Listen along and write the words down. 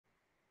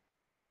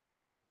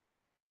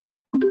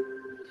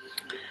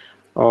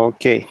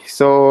Okay,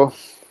 so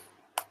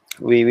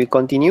we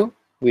continue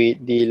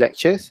with the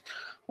lectures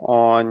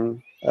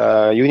on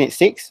Unit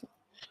 6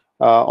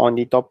 on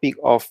the topic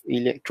of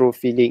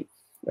electrophilic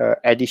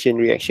addition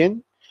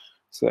reaction.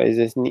 So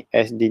as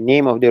the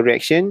name of the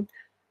reaction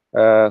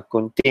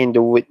contain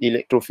the word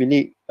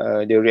electrophilic,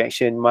 the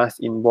reaction must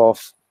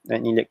involve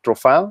an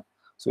electrophile.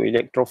 So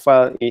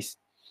electrophile is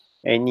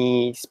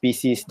any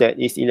species that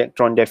is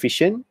electron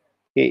deficient.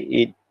 Okay,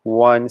 it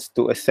wants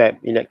to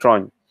accept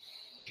electron.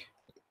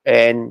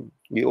 And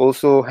we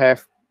also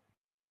have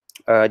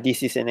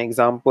this is an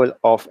example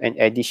of an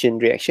addition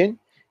reaction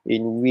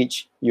in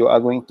which you are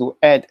going to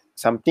add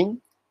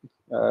something,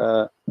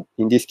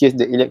 in this case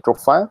the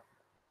electrophile,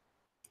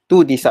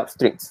 to the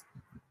substrates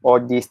or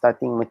the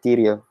starting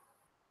material.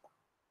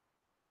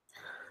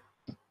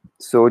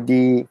 So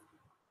the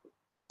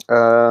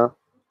uh,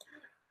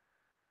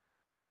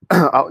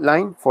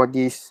 outline for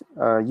this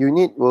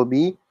unit will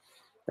be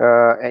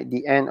at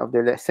the end of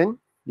the lesson.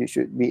 You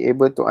should be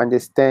able to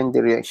understand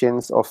the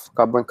reactions of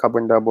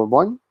carbon-carbon double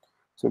bond.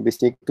 So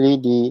basically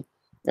the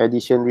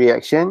addition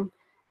reaction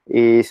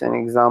is an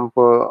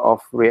example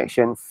of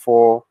reaction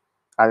for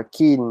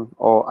alkene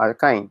or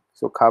alkyne.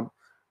 So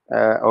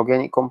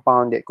organic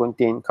compound that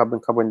contain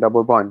carbon-carbon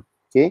double bond.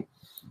 Okay,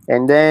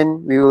 and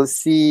then we will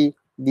see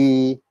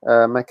the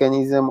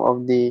mechanism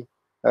of the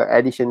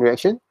addition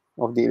reaction,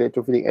 of the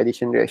electrophilic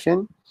addition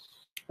reaction.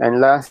 And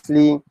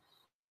lastly,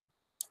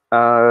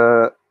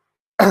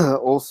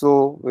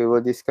 also we will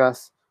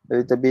discuss a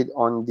little bit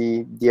on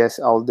the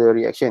Diaz-Alder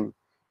reaction,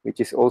 which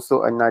is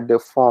also another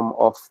form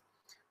of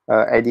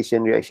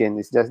addition reaction.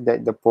 It's just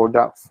that the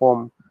product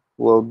form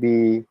will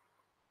be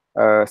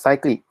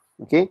cyclic.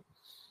 Okay,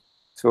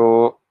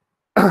 so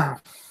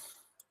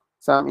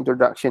some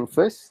introduction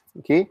first.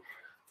 Okay,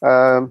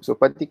 so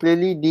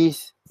particularly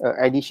this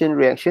addition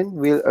reaction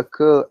will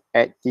occur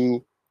at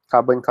the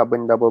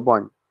carbon-carbon double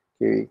bond.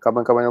 Okay,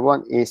 carbon-carbon double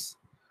bond is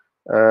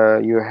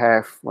you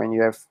have when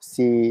you have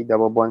C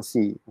double bond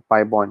C,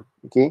 pi bond.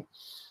 Okay,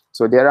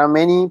 so there are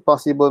many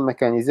possible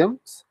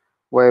mechanisms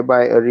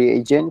whereby a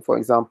reagent, for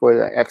example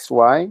like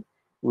XY,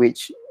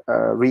 which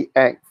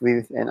react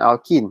with an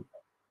alkene,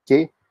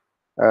 okay,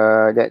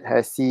 that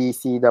has C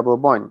double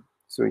bond.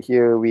 So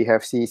here we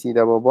have C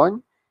double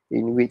bond,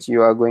 in which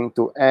you are going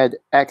to add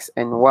X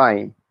and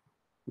Y,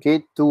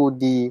 okay, to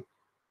the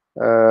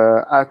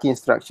alkene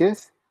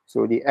structures.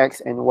 So the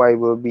X and Y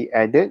will be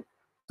added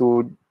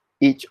to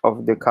each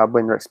of the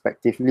carbon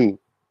respectively.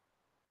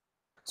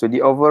 So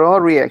the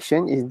overall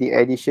reaction is the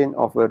addition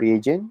of a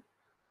reagent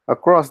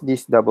across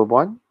this double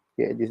bond.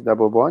 Okay, this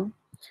double bond.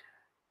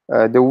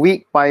 The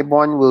weak pi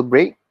bond will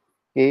break.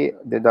 Okay,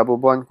 the double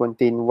bond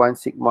contain one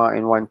sigma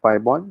and one pi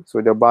bond.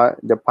 So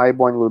the pi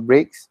bond will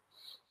break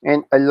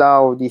and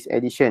allow this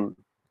addition.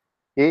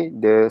 Okay,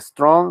 the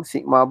strong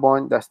sigma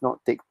bond does not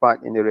take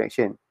part in the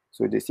reaction.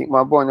 So the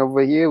sigma bond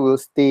over here will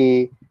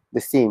stay the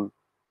same.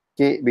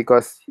 Okay,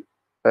 because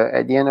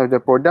at the end of the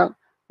product,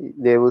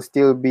 there will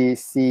still be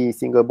C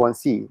single bond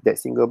C. That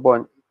single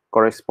bond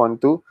correspond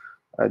to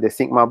the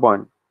sigma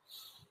bond.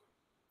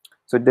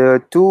 So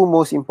the two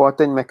most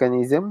important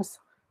mechanisms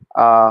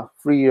are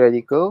free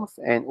radicals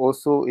and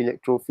also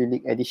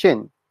electrophilic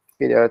addition.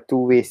 Okay, there are two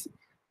ways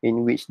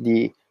in which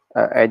the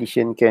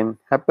addition can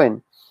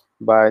happen.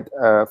 But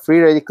free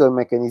radical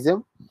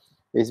mechanism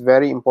is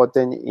very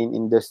important in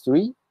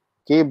industry,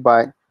 okay,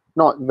 but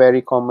not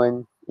very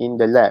common in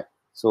the lab.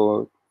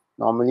 So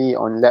normally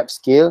on lab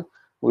scale,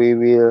 we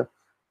will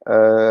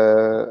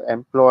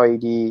employ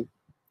the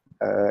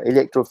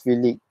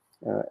electrophilic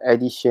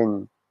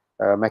addition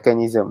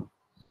mechanism.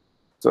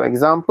 So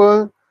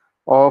example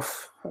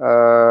of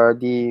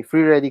the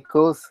free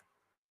radicals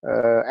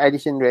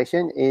addition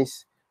reaction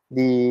is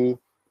the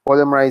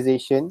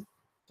polymerization.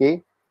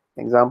 Okay,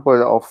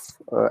 example of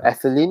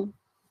ethylene.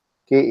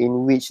 Okay,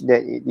 in which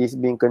that it is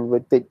being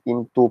converted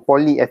into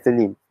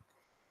polyethylene,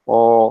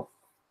 or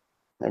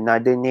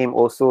another name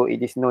also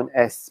it is known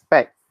as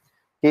PET,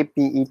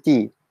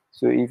 KPET.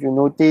 So if you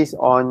notice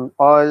on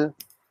all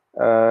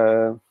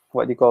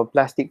what they call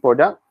plastic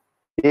product,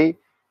 okay,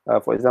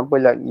 for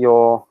example like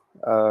your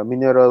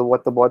mineral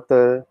water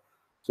bottle,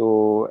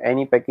 so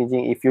any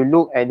packaging, if you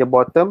look at the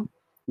bottom,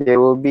 there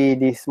will be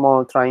this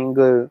small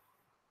triangle,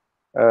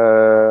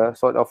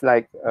 sort of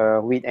like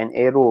with an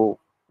arrow,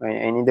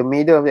 and in the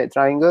middle of that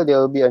triangle there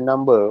will be a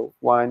number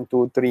 1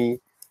 2 3.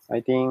 I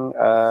think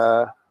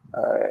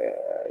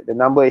the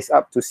number is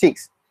up to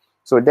 6.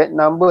 So that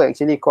number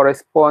actually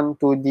correspond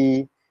to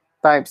the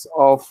types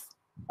of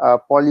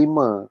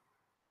polymer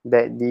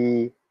that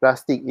the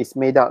plastic is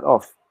made out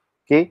of.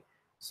 Okay,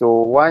 so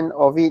one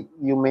of it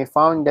you may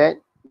found that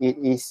it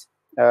is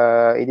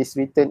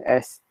written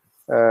as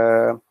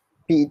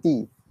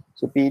PET.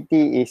 So PET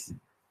is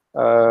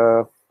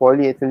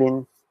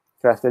polyethylene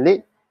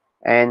terephthalate,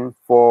 and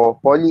for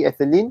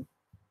polyethylene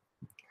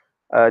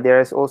there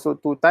is also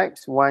two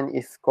types. One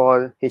is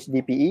called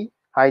HDPE,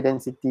 high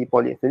density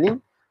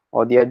polyethylene,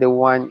 or the other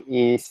one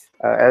is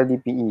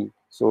LDPE,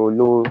 so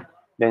low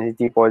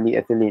density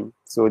polyethylene.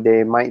 So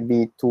there might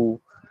be two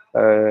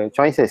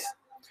choices.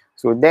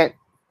 So that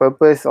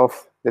purpose of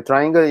the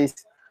triangle is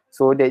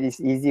so that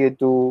it's easier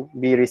to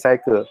be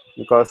recycled,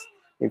 because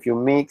if you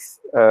mix,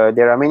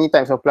 there are many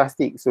types of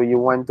plastic, so you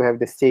want to have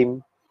the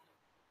same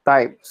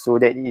type so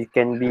that it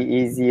can be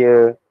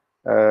easier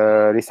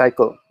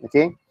recycled.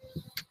 Okay.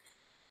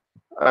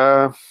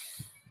 Uh,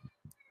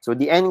 so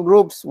the end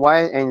groups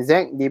Y and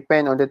Z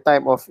depend on the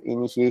type of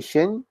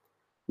initiation,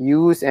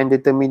 use, and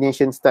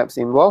determination steps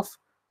involved.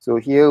 So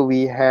here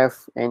we have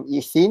an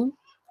ethene,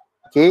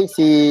 okay,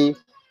 C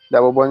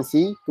double bond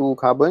C, 2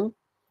 carbon,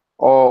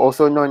 or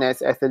also known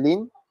as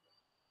ethylene,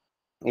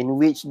 in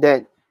which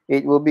that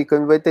it will be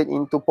converted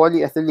into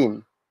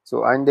polyethylene.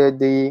 So under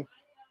the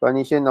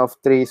condition of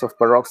trace of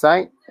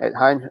peroxide at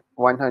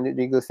 100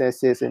 degrees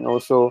Celsius and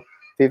also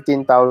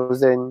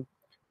 15,000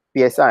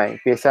 psi.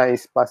 Psi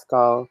is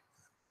Pascal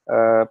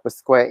per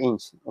square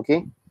inch.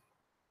 Okay,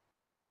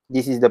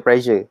 this is the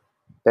pressure,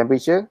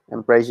 temperature,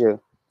 and pressure.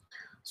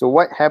 So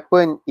what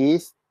happened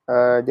is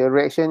the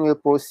reaction will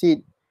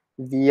proceed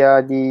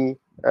via the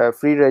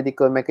free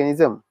radical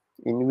mechanism,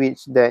 in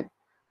which that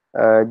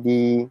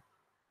the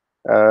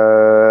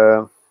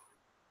uh,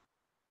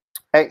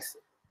 X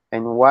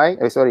and Y,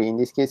 sorry, in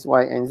this case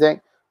Y and Z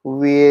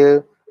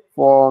will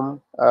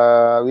will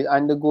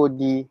undergo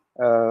the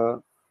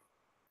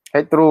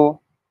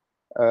hetero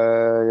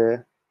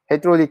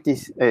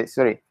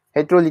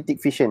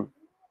heterolytic fission,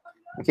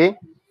 okay,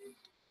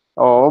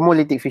 or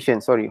homolytic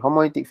fission, sorry,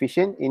 homolytic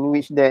fission, in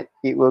which that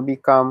it will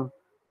become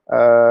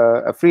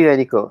a free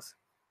radicals.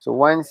 So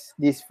once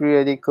these free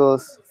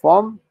radicals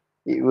form,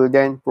 it will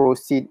then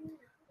proceed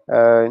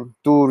to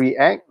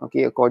react,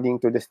 okay, according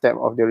to the step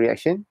of the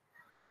reaction,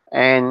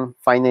 and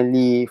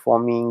finally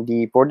forming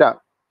the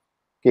product.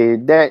 Okay,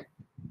 that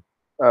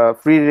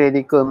free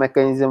radical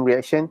mechanism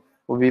reaction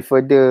will be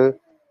further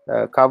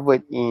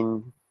covered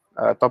in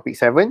topic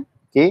 7,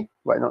 okay,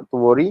 but not to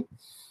worry.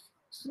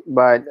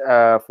 But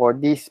for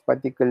this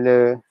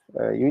particular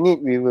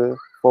unit, we will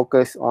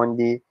focus on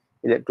the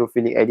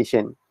electrophilic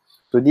addition.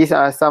 So these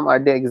are some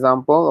other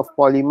example of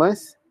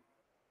polymers.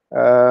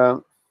 Uh,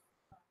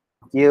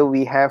 Here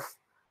we have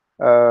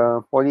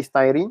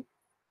polystyrene,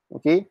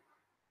 okay,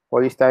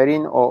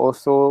 polystyrene, or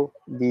also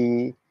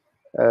the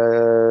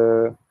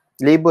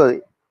label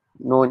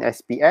known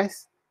as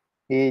PS.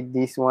 Okay,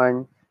 this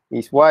one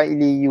is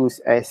widely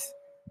used as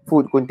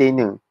food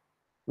container.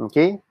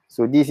 Okay,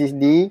 so this is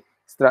the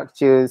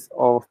structures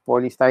of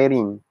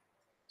polystyrene.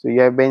 So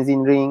you have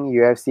benzene ring,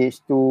 you have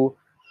CH2,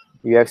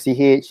 you have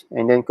CH,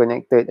 and then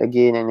connected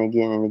again and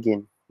again and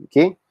again.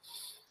 Okay,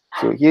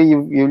 so here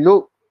you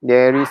look,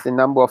 there is a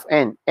number of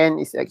N. N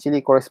is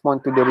actually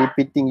correspond to the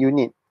repeating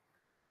unit.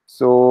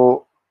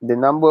 So the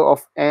number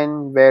of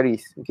N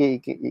varies. Okay,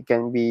 it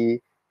can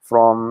be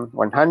from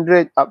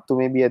 100 up to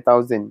maybe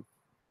 1,000.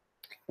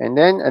 And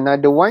then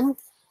another one,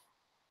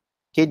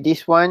 okay,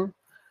 this one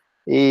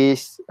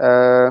is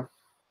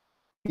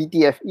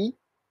PTFE,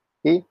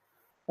 okay,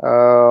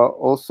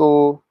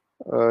 also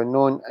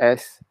known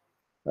as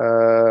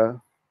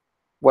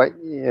what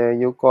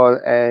you call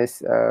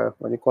as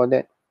what do you call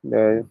that?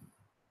 The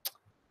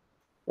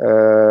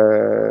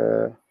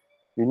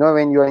you know,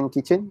 when you are in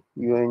kitchen,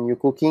 when you're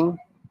cooking,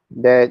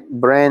 that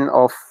brand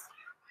of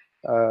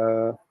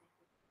uh,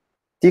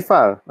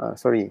 Tefal,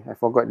 sorry, I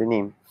forgot the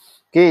name.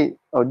 Okay,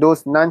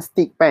 those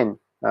non-stick pan,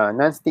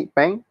 non-stick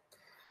pan.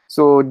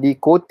 So the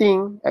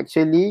coating,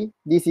 actually,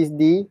 this is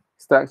the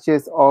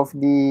structures of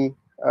the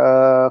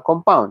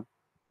compound,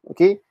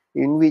 okay,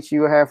 in which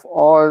you have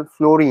all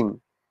fluorine.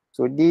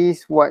 So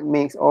this what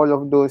makes all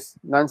of those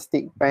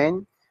non-stick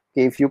pan.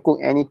 Okay, if you cook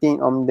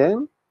anything on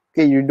them,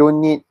 okay, you don't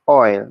need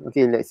oil.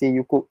 Okay, let's say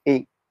you cook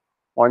egg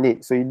on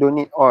it, so you don't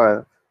need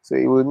oil, so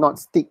it will not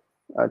stick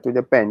to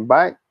the pan.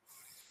 But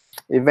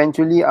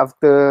eventually,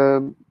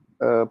 after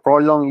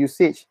prolonged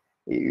usage,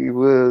 it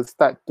will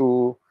start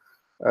to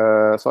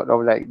sort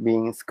of like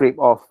being scraped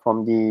off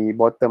from the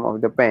bottom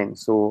of the pan.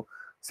 So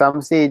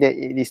some say that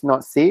it is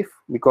not safe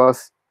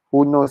because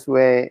who knows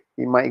where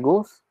it might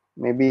go.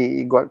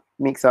 Maybe it got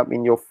mixed up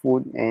in your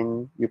food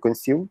and you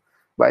consume.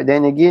 But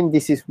then again,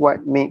 this is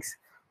what makes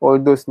all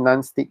those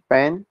non-stick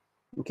pan,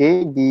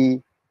 okay,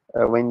 the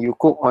when you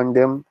cook on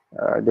them,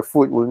 the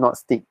food will not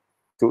stick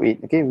to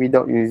it, okay,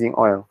 without using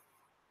oil.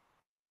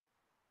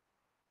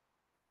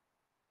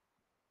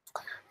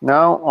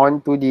 Now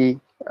on to the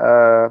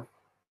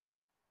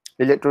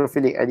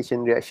electrophilic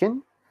addition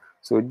reaction.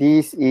 So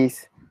this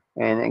is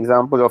an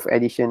example of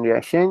addition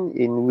reaction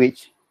in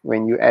which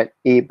when you add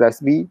A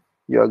plus B,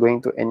 you are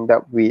going to end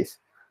up with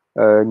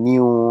a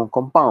new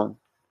compound,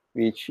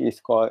 which is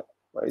called,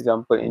 for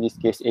example, in this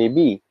case,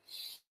 AB.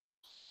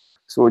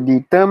 So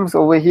the terms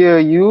over here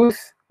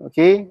use,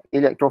 okay,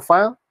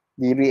 electrophile,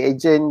 the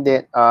reagent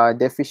that are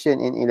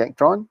deficient in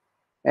electron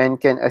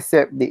and can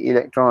accept the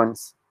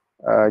electrons.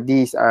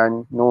 These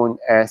are known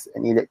as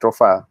an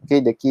electrophile.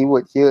 Okay, the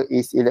keyword here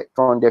is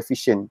electron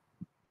deficient.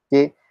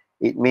 Okay,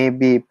 it may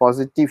be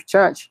positive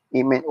charge,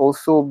 it may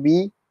also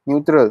be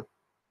neutral.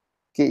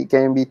 Okay, it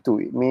can be two.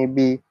 It may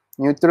be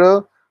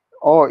neutral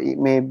or it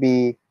may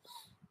be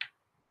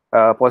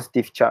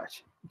positive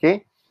charge.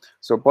 Okay,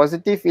 So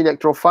positive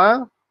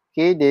electrophile,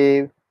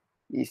 okay,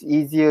 it's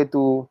easier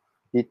to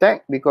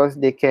detect because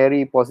they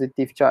carry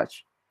positive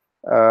charge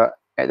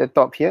at the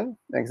top here.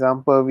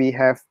 Example, we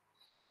have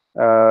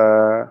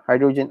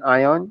hydrogen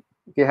ion,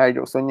 okay,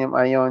 hydroxonium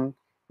ion,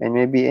 and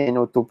maybe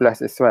NO2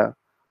 plus as well.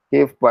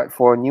 Okay, but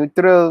for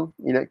neutral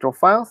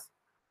electrophiles,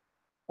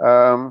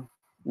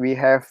 we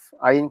have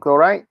iron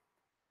chloride,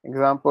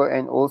 example,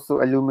 and also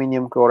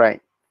aluminum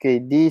chloride. Okay,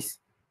 this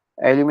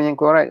aluminum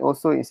chloride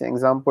also is an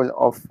example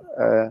of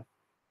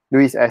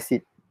Lewis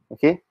acid.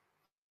 Okay,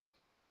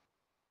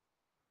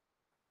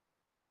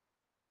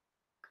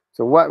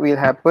 so what will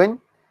happen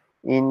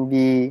in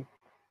the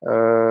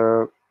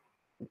uh,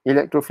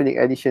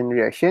 electrophilic addition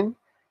reaction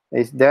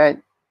is that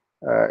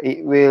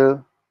it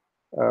will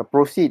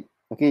proceed.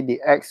 Okay, the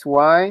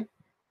XY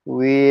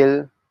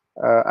will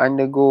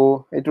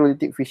undergo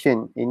electrolytic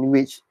fission, in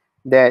which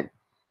that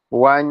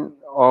one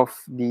of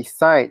the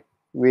side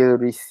will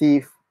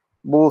receive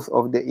both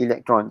of the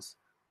electrons.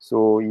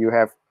 So you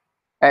have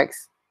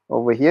X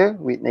over here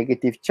with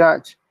negative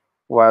charge,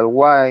 while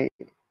Y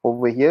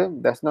over here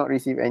does not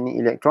receive any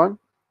electron,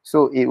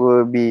 so it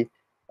will be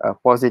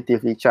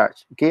positively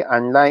charged. Okay,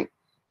 unlike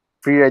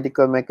free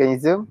radical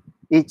mechanism,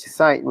 each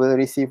side will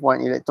receive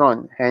one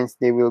electron, hence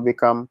they will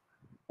become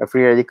a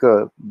free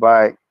radical.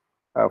 But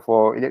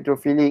for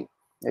electrophilic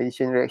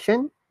addition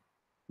reaction,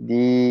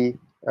 the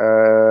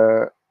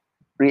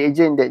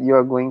reagent that you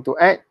are going to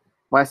add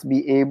must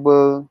be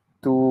able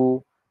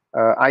to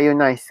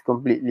ionize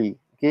completely,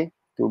 okay,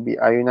 to be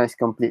ionized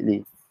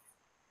completely,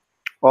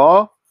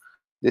 or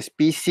the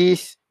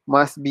species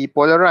must be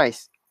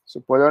polarized.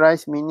 So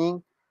polarized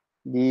meaning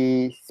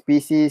the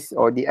species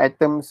or the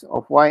atoms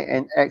of Y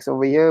and X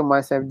over here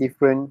must have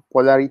different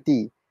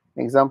polarity.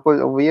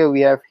 Example over here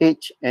we have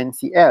H and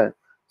Cl.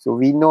 So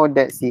we know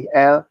that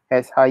Cl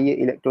has higher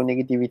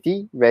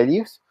electronegativity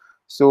values,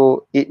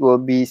 so it will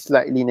be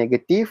slightly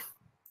negative.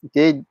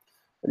 Okay,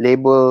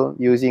 label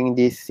using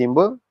this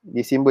symbol.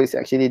 The symbol is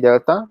actually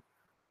delta,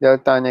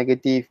 delta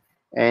negative,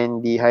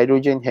 and the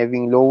hydrogen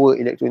having lower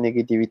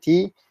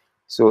electronegativity,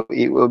 so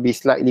it will be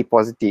slightly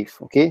positive.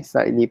 Okay,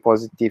 slightly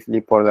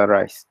positively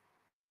polarized.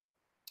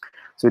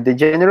 So the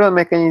general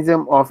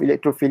mechanism of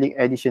electrophilic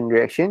addition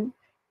reaction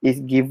is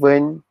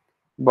given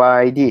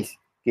by this.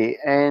 Okay,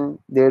 and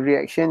the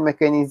reaction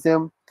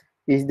mechanism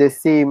is the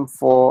same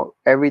for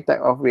every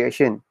type of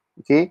reaction.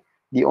 Okay,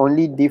 the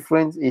only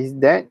difference is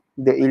that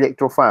the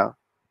electrophile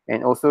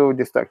and also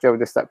the structure of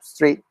the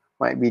substrate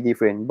might be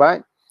different.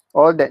 But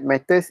all that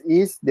matters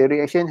is the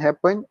reaction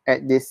happen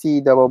at the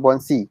C double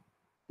bond C.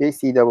 Okay,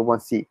 C double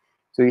bond C.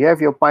 So you have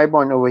your pi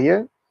bond over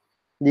here.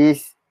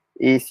 This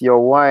is your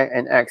Y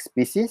and X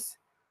species.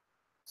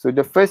 So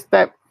the first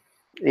step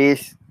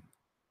is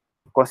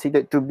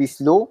considered to be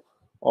slow,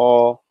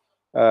 or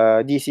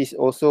this is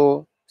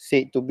also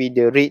said to be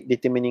the rate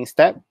determining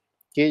step.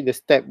 Okay, the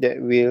step that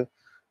will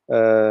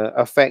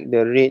affect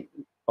the rate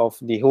of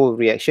the whole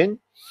reaction.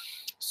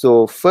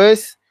 So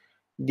first,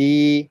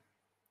 the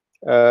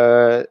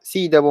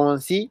C double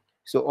one C.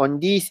 So on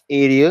this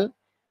area,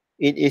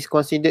 it is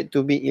considered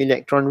to be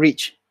electron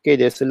rich. Okay,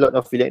 there's a lot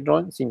of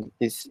electrons in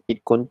this.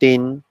 It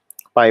contains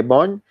pi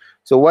bond.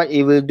 So what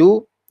it will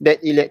do,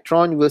 that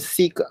electron will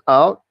seek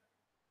out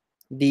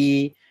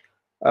the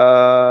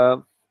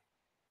what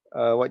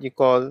you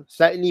call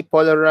slightly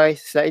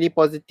polarized, slightly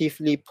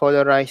positively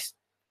polarized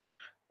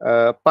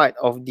part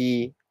of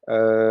the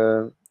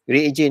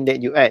reagent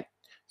that you add.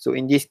 So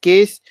in this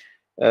case,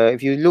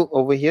 if you look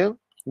over here,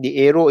 the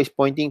arrow is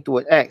pointing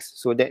toward X.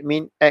 So that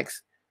means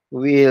X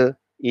will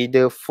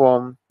either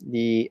form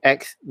the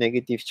X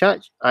negative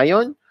charge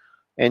ion,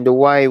 and the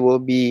Y will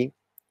be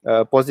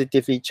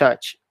positively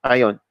charged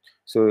ion.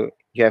 So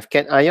you have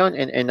cation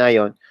and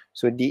anion.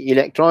 So the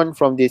electron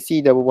from the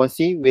C double bond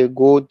C will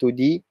go to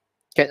the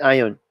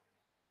cation,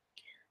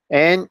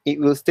 and it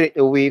will straight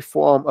away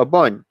form a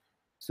bond.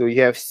 So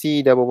you have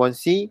C double bond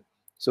C.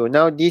 So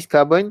now this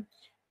carbon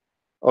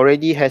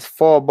already has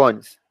 4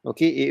 bonds.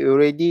 Okay, it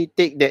already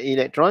take that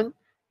electron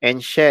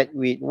and shared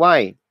with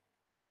Y.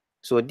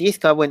 So this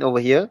carbon over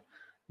here,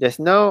 just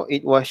now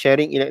it was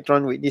sharing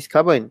electron with this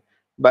carbon,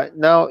 but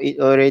now it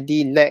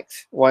already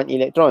lacks 1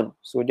 electron.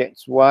 So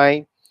that's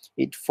why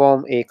it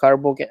formed a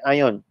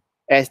carbocation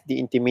as the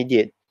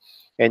intermediate.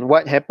 And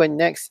what happened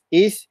next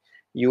is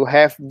you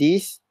have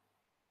this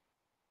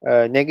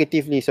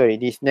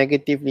this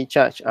negatively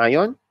charged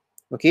ion.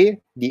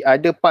 Okay, the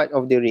other part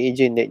of the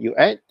reagent that you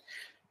add,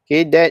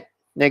 okay, that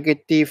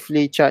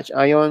negatively charged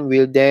ion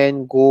will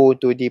then go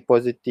to the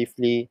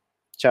positively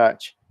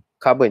charged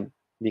carbon,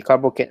 the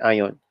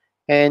carbocation,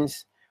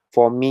 hence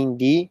forming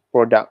the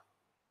product.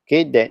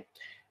 Okay, that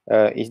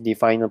is the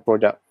final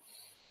product.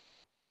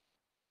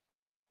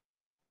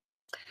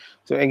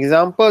 So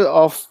example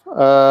of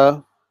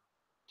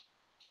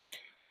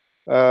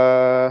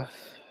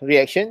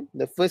reaction,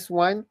 the first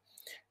one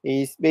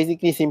is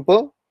basically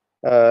simple.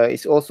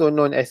 It's also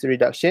known as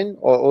reduction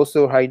or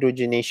also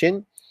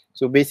hydrogenation.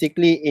 So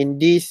basically in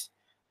this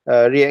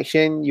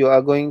reaction, you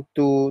are going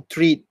to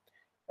treat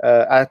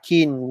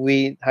alkene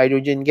with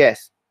hydrogen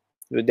gas.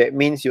 So that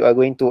means you are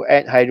going to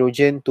add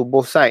hydrogen to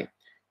both sides.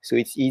 So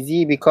it's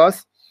easy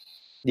because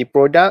the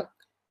product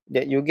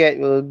that you get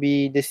will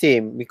be the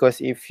same,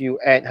 because if you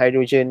add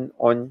hydrogen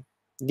on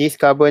this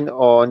carbon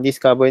or on this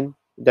carbon,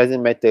 it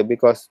doesn't matter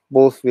because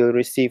both will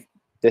receive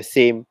the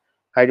same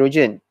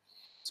hydrogen.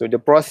 So the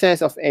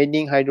process of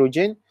adding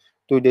hydrogen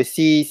to the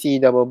C-C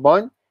double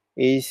bond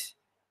is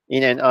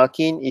in an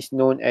alkene is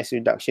known as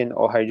reduction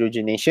or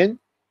hydrogenation.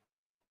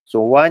 So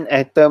one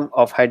atom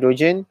of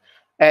hydrogen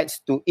adds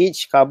to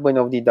each carbon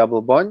of the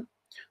double bond.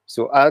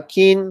 So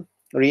alkene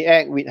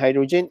react with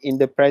hydrogen in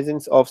the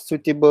presence of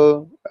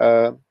suitable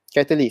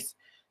catalyst.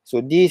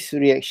 So this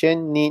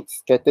reaction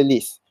needs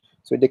catalyst.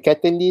 So the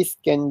catalyst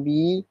can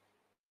be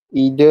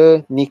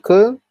either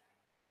nickel,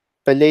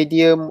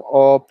 palladium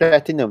or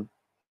platinum.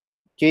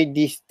 Okay,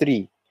 these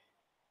three.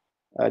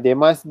 There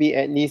must be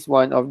at least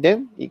one of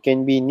them. It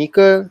can be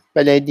nickel,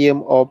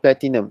 palladium or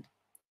platinum.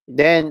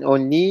 Then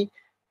only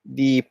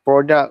the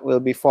product will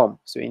be formed.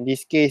 So in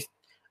this case,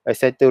 a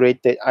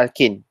saturated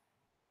alkene.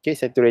 Okay,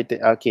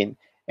 saturated alkene.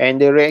 And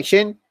the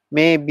reaction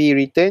may be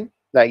written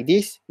like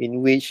this,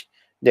 in which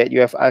that you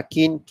have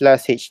alkene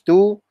plus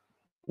H2,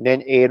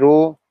 then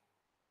arrow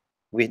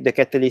with the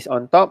catalyst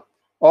on top,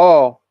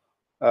 or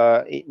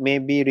it may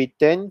be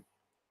written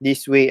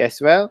this way as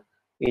well,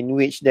 in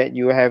which that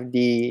you have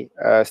the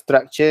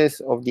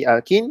structures of the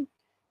alkene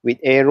with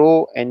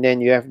arrow, and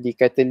then you have the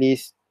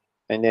catalyst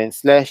and then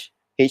slash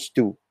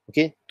H2,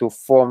 okay, to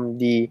form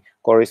the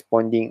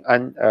corresponding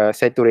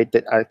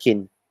unsaturated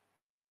alkene.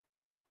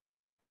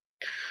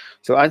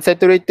 So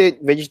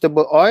unsaturated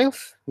vegetable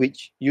oils,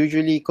 which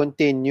usually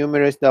contain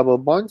numerous double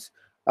bonds,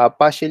 are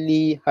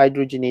partially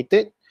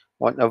hydrogenated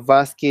on a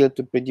vast scale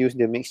to produce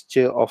the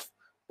mixture of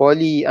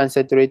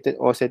polyunsaturated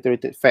or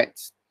saturated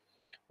fats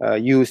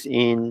used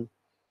in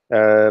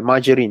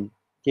margarine.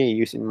 Okay,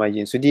 used in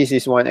margarine. So this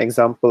is one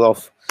example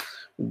of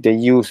the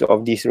use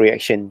of this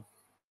reaction.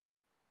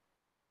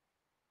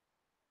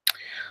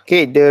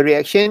 Okay, the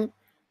reaction,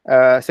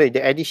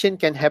 the addition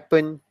can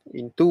happen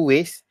in two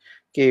ways.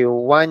 Okay,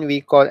 one we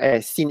call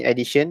as syn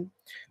addition,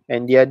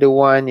 and the other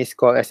one is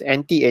called as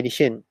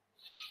anti-addition.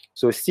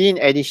 So syn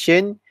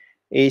addition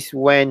is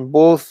when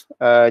both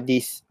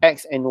these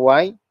X and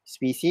Y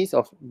species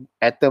of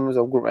atoms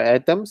or group of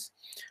atoms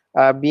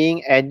are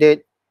being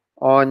added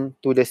on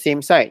to the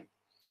same side.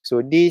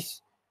 So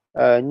this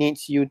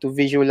needs you to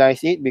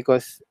visualize it,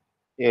 because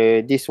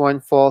this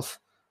one falls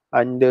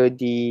under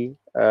the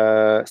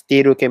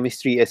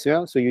stereochemistry as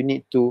well. So you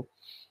need to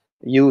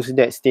use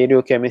that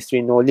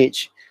stereochemistry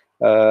knowledge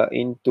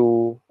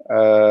into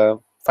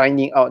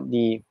finding out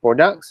the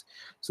products.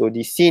 So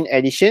the syn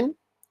addition,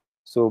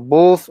 so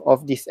both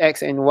of these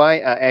X and Y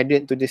are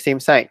added to the same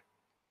side.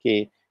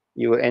 Okay,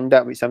 you will end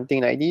up with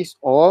something like this,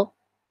 or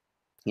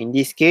in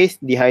this case,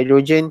 the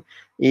hydrogen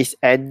is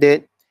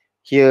added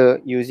here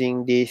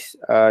using this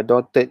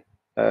dotted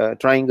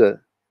triangle.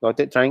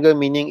 Dotted triangle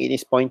meaning it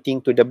is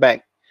pointing to the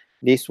back.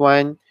 This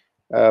one,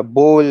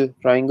 bold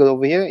triangle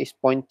over here is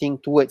pointing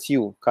towards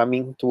you,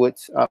 coming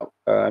towards out.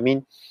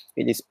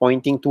 It is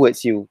pointing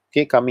towards you,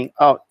 okay, coming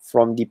out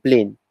from the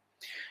plane.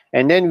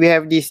 And then we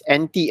have this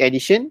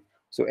anti-addition.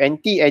 So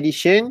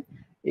anti-addition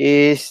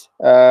is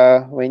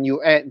when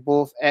you add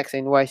both X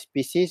and Y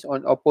species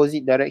on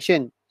opposite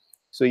direction.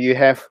 So you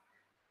have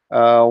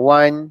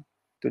one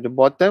to the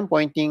bottom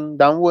pointing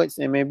downwards,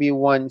 and maybe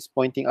one's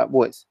pointing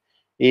upwards.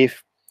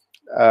 If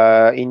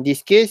in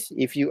this case,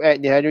 if you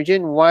add the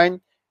hydrogen,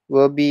 one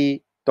will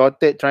be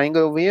dotted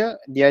triangle over here,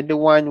 the other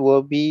one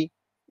will be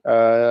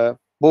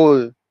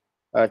bold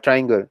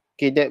triangle.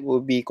 Okay, that will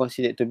be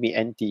considered to be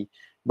anti.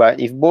 But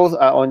if both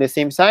are on the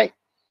same side,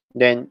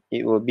 then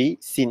it will be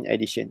syn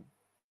addition.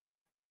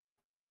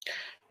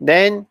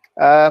 Then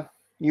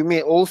you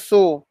may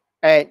also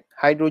add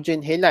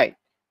hydrogen halide.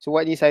 So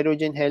what is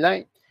hydrogen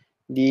halide?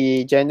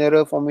 The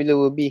general formula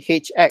will be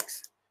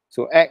HX.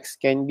 So X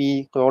can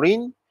be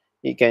chlorine,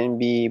 it can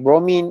be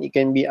bromine, it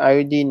can be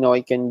iodine, or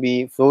it can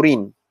be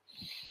fluorine.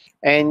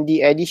 And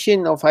the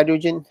addition of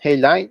hydrogen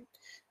halide,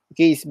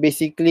 okay, is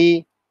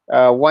basically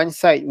one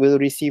side will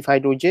receive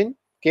hydrogen,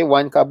 okay,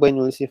 one carbon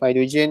will receive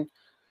hydrogen,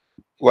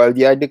 while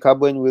the other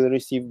carbon will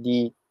receive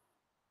the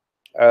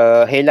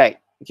halide,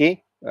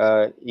 okay,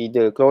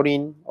 either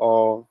chlorine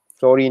or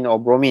fluorine or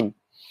bromine.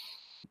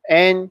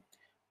 And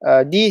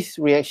this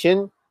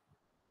reaction,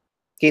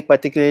 okay,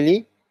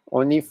 particularly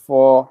only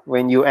for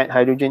when you add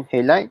hydrogen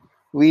halide,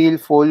 will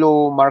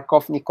follow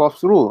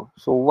Markov-Nikov's rule.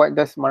 So what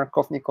does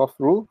Markov-Nikov's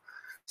rule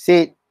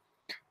say?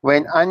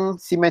 When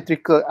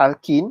unsymmetrical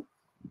alkene,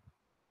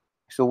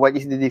 so what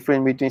is the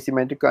difference between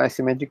symmetrical and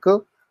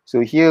asymmetrical?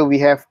 So here we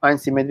have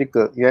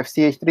unsymmetrical. You have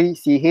CH3,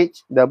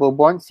 CH, double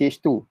bond,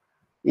 CH2.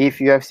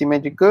 If you have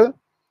symmetrical,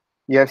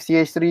 you have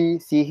CH3,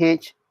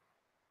 CH,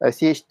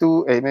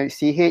 CH2,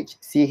 CH,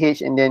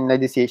 CH, and then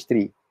another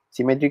CH3.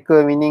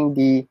 Symmetrical meaning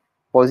the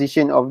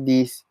position of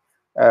this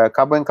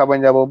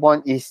carbon-carbon double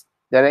bond is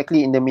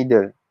directly in the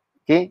middle.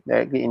 Okay,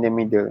 directly in the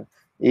middle.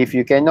 If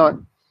you cannot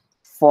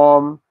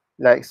form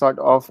like sort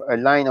of a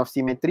line of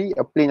symmetry,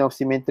 a plane of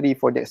symmetry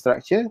for that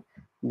structure,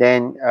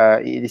 then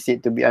it is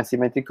said to be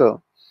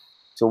unsymmetrical.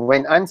 So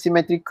when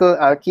unsymmetrical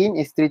alkene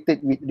is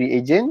treated with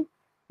reagent,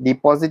 the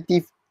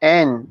positive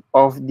end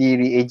of the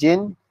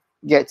reagent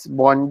gets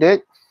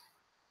bonded,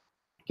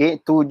 okay,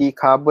 to the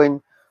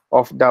carbon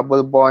of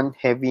double bond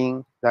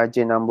having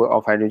larger number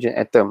of hydrogen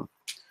atom.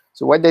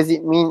 So what does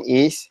it mean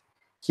is,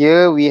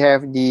 here we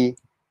have the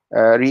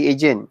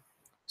reagent.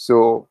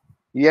 So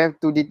you have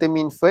to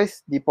determine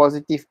first the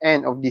positive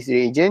end of this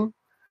reagent.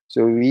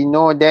 So we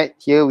know that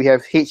here we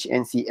have H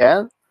and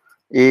Cl.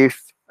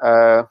 If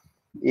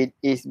it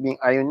is being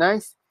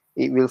ionized,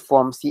 it will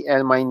form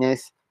Cl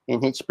minus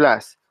and H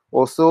plus.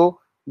 Also,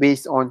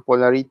 based on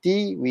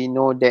polarity, we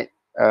know that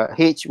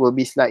H will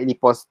be slightly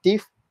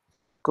positive,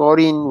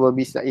 chlorine will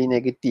be slightly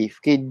negative,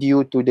 okay,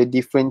 due to the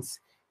difference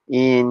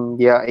in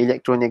their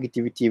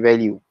electronegativity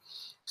value.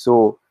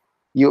 So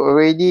you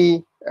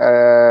already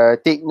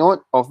take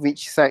note of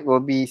which side will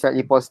be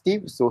slightly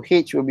positive. So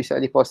H will be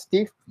slightly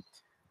positive.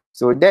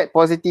 So that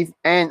positive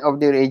end of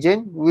the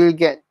reagent will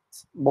get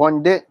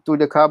bonded to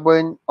the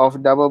carbon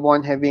of double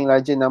bond having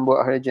larger number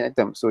of hydrogen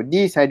atoms. So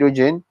this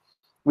hydrogen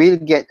will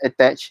get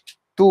attached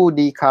to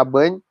the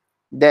carbon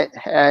that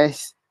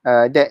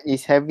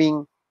is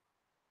having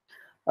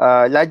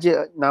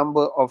larger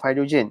number of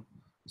hydrogen.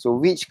 So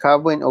which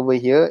carbon over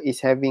here is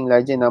having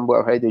larger number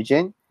of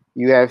hydrogen?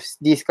 You have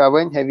this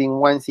carbon having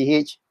 1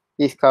 CH,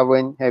 this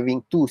carbon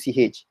having 2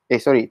 CH.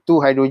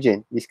 2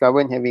 hydrogen. This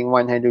carbon having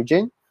 1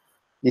 hydrogen,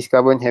 this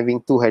carbon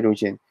having 2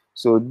 hydrogen.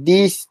 So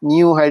this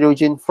new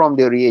hydrogen from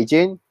the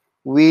reagent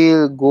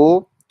will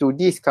go to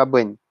this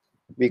carbon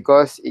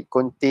because it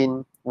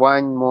contains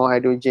 1 more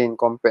hydrogen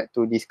compared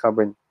to this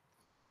carbon.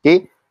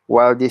 Okay,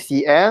 while the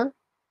Cl,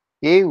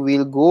 okay,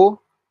 will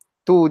go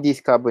to this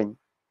carbon.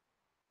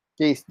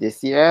 Okay, the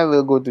Cl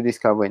will go to this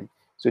carbon.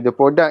 So the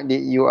product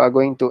that you are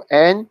going to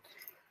end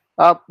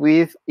up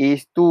with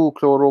is 2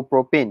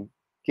 chloropropane.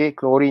 Okay,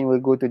 chlorine will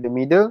go to the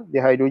middle, the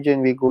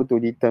hydrogen will go to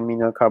the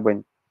terminal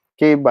carbon.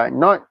 Okay, but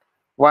not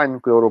 1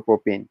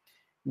 chloropropane.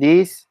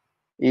 This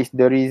is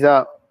the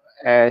result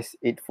as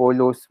it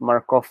follows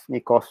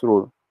Markov-Nikod's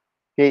rule.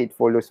 Okay, it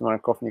follows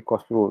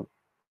Markov-Nikod's rule.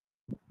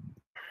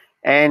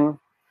 And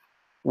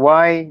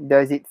why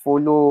does it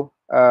follow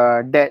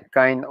that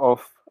kind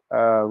of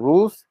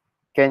rules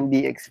can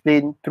be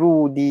explained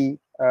through the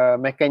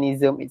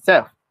mechanism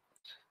itself.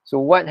 So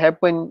what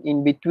happened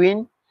in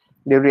between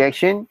the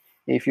reaction?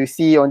 If you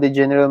see on the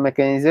general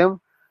mechanism,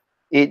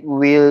 it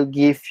will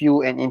give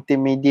you an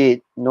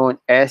intermediate known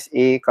as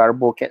a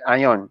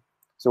carbocation.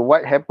 So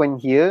what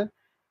happened here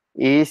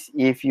is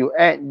if you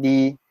add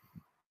the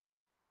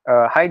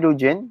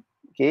hydrogen,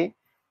 okay,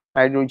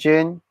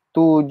 hydrogen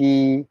to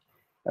the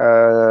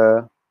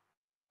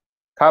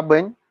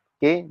carbon,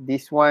 okay,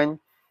 this one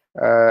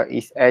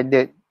is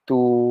added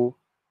to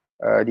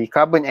the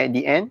carbon at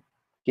the end,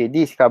 okay,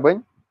 this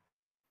carbon,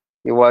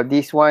 okay, while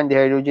this one, the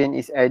hydrogen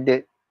is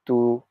added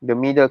to the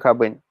middle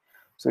carbon.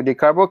 So the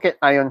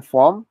carbocation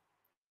form,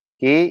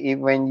 okay,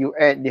 when you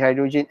add the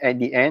hydrogen at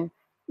the end,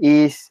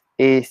 is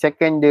a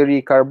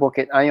secondary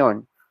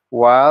carbocation,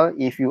 while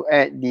if you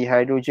add the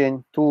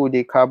hydrogen to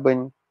the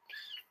carbon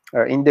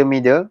in the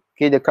middle,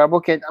 okay, the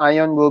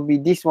carbocation will be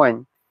this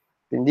one.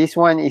 Then this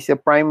one is a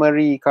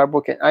primary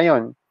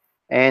carbocation,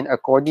 and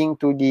according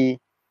to the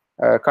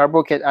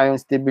carbocation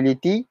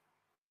stability,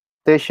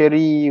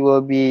 tertiary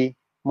will be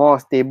more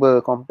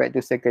stable compared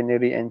to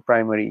secondary and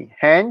primary.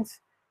 Hence,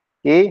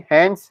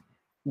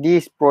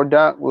 this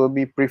product will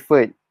be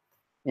preferred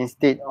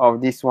instead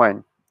of this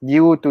one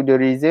due to the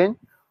reason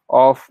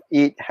of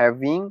it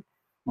having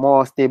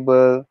more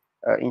stable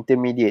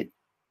intermediate,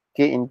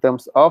 okay, in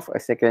terms of a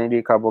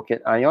secondary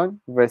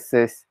carbocation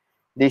versus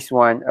this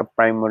one, a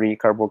primary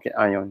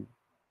carbocation.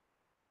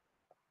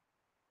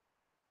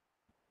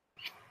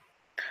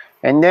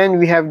 And then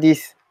we have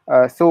this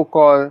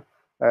so-called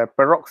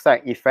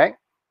peroxide effect.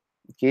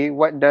 Okay,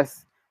 what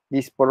does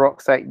this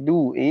peroxide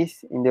do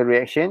is in the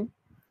reaction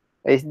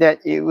is that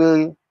it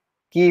will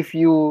give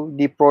you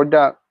the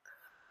product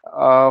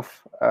of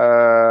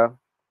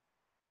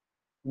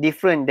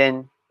different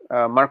than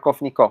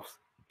Markov-Nikod's.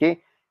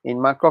 Okay, in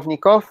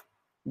Markov-Nikod's,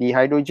 the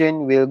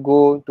hydrogen will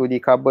go to the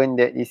carbon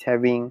that is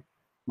having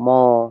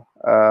more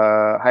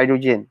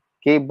hydrogen.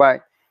 Okay,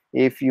 but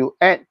if you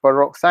add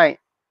peroxide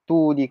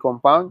to the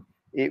compound,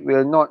 it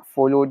will not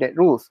follow that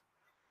rules.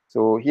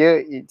 So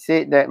here it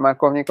said that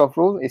Markov-Nikod's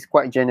rule is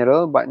quite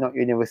general but not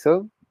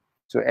universal.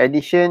 So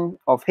addition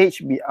of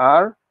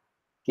HBr,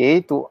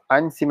 okay, to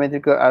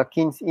unsymmetrical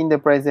alkenes in the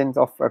presence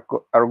of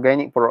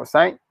organic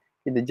peroxide,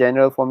 okay, the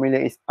general formula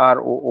is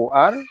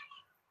ROOR.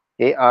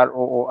 Okay,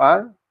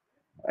 ROOR.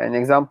 An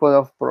example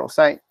of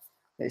peroxide,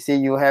 let's say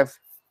you have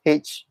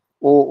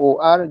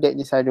HOOR, that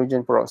is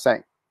hydrogen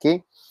peroxide.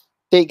 Okay,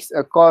 takes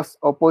a course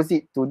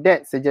opposite to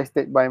that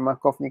suggested by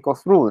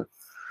Markov-Nikod's rule.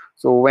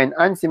 So when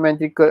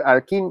unsymmetrical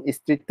alkene is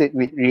treated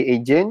with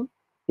reagent,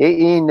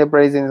 okay, in the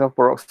presence of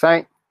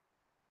peroxide,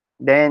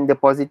 then the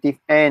positive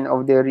end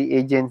of the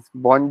reagents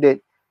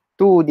bonded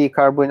to the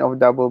carbon of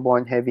double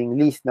bond having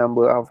least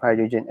number of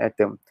hydrogen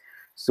atom.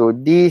 So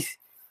this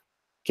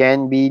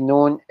can be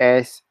known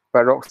as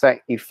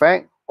peroxide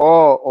effect,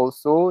 or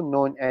also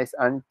known as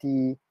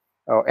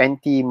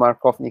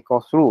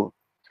anti-Markov-Nikolov rule.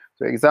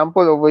 So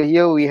example over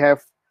here, we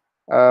have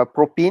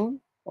propene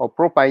or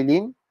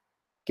propylene.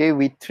 Okay,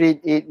 we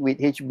treat it with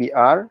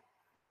HBr.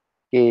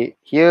 Okay,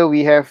 here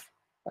we have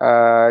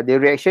the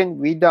reaction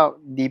without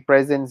the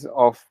presence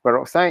of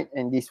peroxide,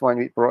 and this one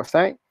with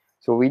peroxide.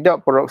 So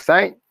without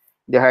peroxide,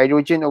 the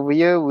hydrogen over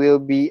here will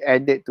be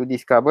added to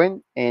this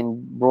carbon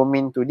and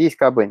bromine to this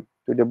carbon,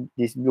 to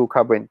this blue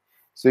carbon.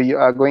 So you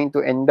are going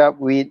to end up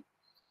with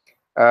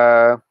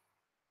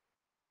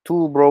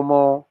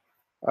 2-bromo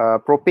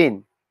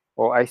propane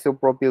or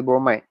isopropyl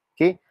bromide.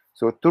 Okay,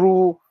 so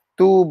through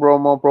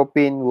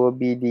 2-bromopropane will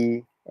be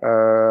the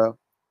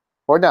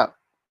product.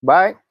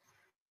 But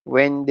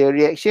when the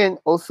reaction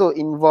also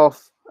involve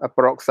a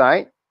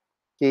peroxide,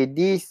 okay,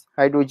 this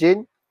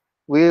hydrogen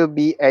will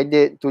be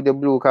added to the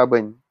blue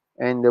carbon,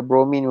 and the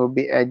bromine will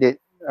be added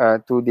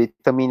to the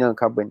terminal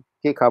carbon.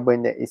 Okay,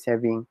 carbon that is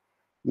having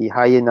the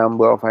higher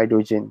number of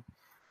hydrogen.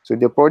 So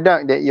the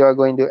product that you are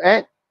going to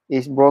add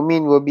is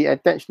bromine will be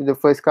attached to the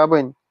first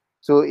carbon.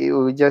 So it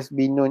will just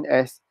be known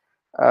as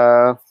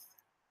uh,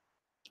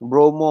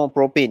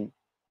 bromopropane.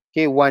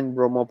 Okay,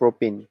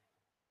 1-bromopropane.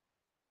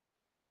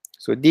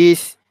 So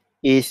this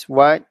is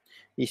what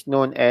is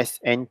known as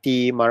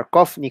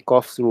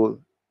anti-Markov-Nikolov rule.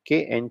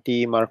 Okay,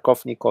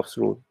 anti-Markov-Nikolov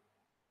rule.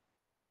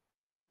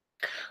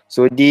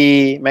 So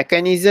the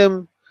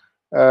mechanism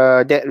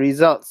that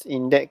results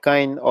in that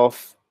kind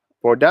of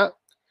product.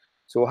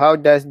 So how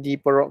does the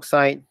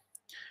peroxide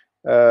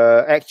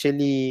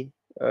actually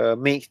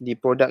makes the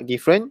product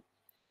different?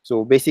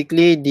 So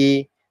basically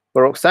the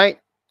peroxide,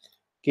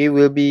 okay,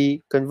 will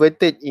be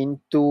converted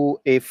into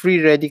a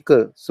free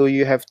radical. So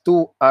you have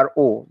 2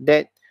 RO.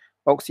 That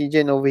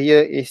oxygen over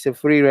here is a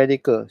free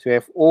radical. So you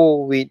have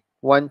O with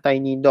 1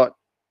 tiny dot.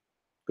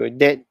 So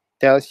that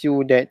tells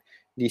you that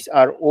this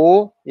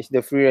RO is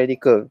the free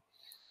radical.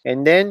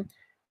 And then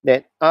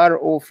that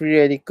RO free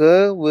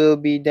radical will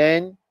be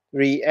then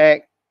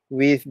react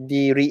with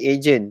the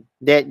reagent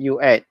that you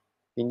add.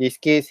 In this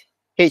case,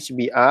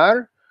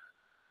 HBr.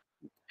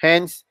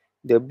 Hence,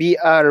 the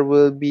Br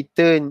will be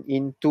turned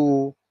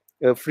into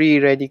a free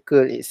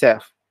radical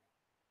itself.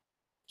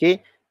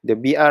 Okay, the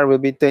Br will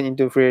be turned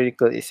into free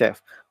radical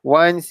itself.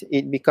 Once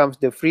it becomes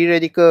the free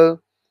radical,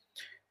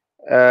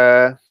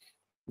 the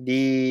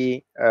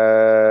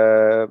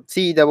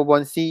C double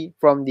bond C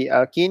from the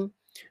alkene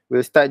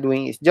will start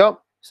doing its job.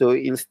 So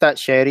it will start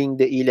sharing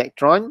the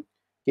electron.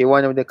 Okay,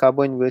 one of the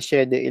carbon will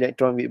share the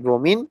electron with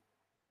bromine,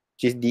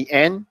 which is the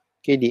N.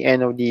 Okay, the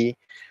N of the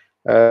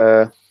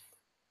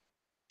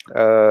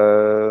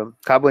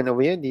carbon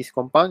over here, these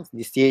compounds,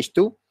 this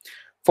CH2,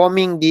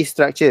 forming these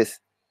structures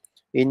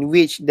in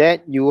which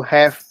that you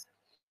have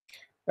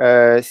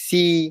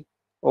C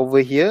over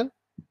here,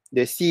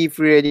 the C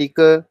free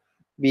radical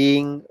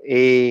being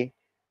a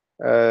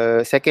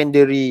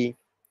secondary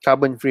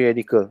carbon free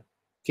radical.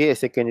 Okay, a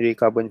secondary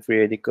carbon free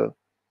radical.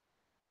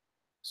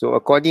 So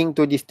according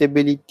to the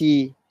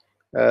stability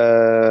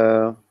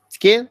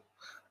scale,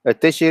 a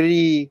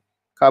tertiary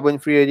carbon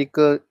free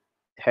radical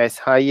has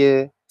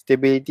higher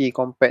stability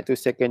compared to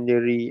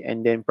secondary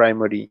and then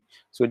primary.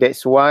 So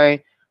that's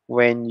why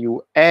when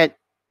you add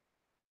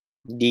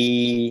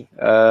the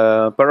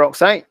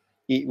peroxide,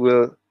 it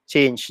will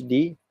change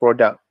the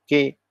product.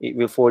 Okay, it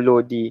will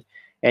follow the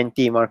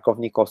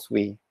anti-Markov-Nikolov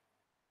way.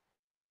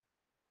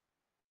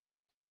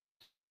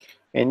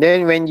 And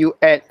then when you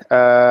add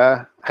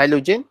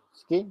halogen,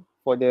 okay,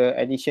 for the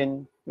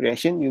addition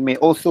reaction, you may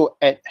also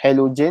add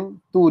halogen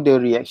to the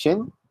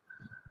reaction.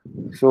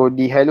 So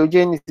the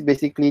halogen is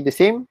basically the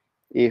same.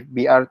 If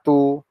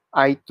Br2,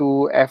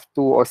 I2, F2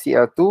 or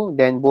Cl2,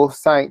 then both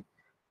sides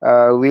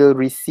will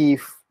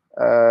receive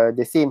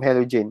the same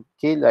halogen.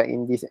 Okay, like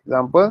in this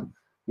example,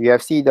 we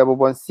have C double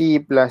bond C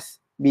plus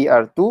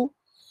Br2.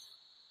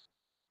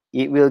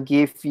 It will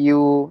give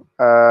you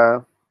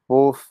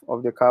both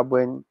of the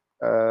carbon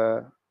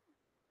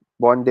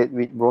bonded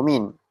with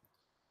bromine.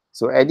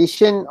 So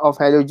addition of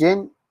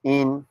halogen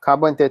in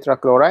carbon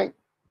tetrachloride,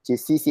 which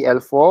is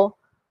CCl4,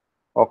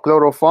 or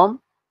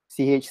chloroform,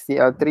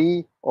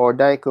 CHCl3, or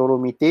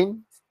dichloromethane,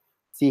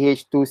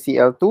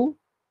 CH2Cl2.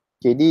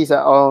 Okay, these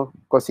are all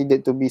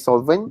considered to be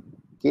solvent.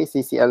 Okay,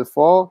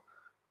 CCl4,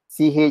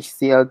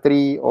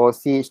 CHCl3, or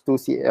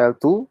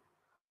CH2Cl2.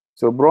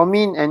 So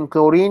bromine and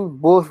chlorine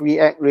both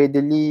react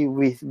readily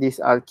with these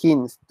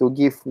alkenes to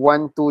give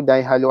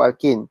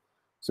 1,2-dihaloalkane.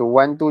 So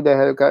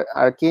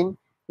 1,2-dihaloalkane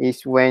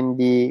is when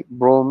the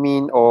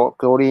bromine or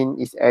chlorine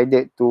is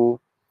added to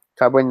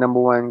carbon number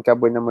 1,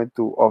 carbon number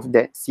 2 of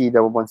that C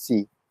double bond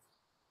C.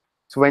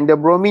 So when the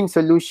bromine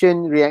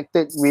solution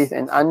reacted with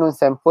an unknown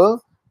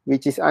sample,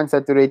 which is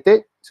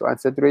unsaturated, so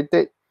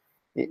unsaturated,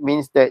 it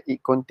means that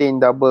it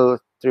contains double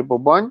triple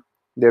bond.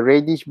 The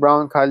reddish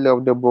brown color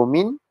of the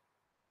bromine,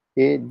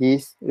 okay,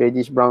 this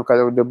reddish brown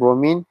color of the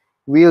bromine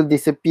will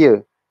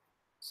disappear.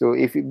 So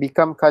if it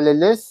become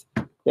colorless,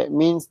 that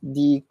means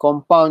the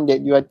compound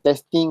that you are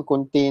testing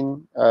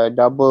contain a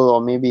double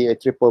or maybe a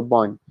triple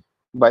bond.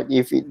 But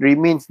if it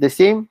remains the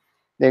same,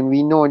 then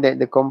we know that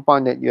the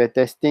compound that you are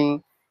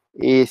testing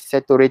is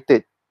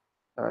saturated.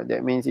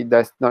 That means it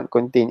does not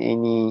contain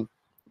any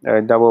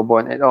double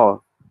bond at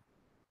all.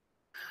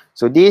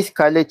 So this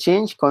color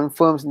change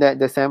confirms that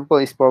the sample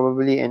is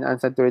probably an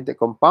unsaturated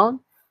compound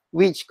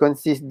which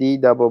consists the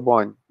double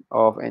bond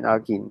of an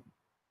alkene.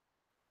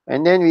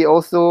 And then we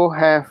also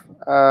have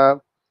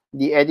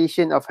the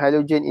addition of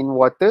halogen in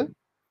water.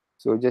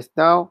 So just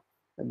now,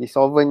 the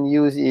solvent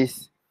used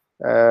is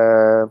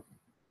uh,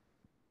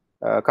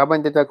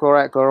 carbon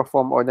tetrachloride,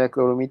 chloroform, or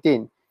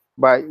dichloromethane.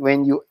 But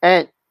when you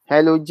add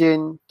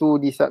halogen to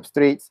the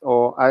substrates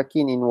or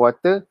alkene in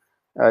water,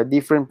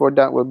 different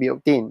product will be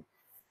obtained.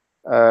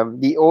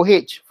 The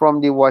OH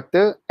from the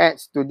water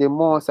adds to the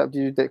more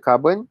substituted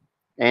carbon,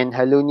 and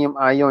halonium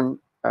ion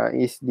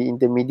is the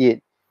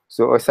intermediate.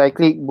 So a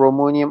cyclic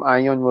bromonium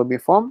ion will be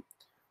formed.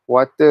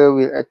 Water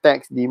will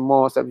attack the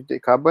more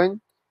substituted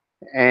carbon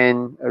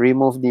and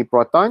remove the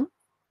proton.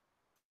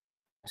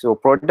 So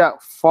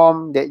product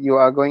form that you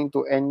are going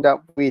to end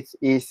up with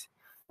is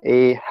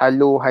a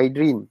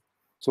halohydrine.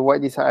 So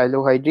what is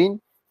halohydrine?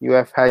 You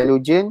have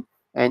halogen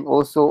and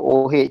also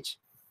OH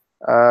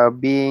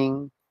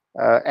being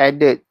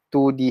added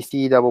to the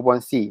C double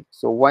bond C.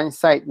 So one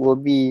side will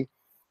be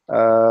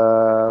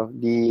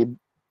the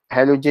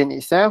halogen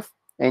itself,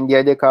 and the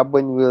other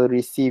carbon will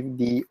receive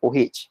the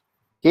OH.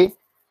 Okay,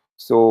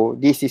 so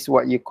this is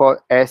what you call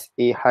as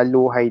a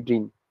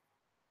halohydrine.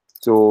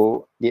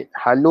 So the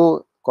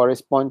halo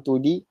correspond to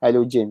the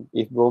halogen.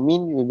 If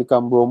bromine will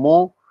become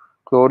bromo,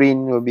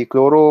 chlorine will be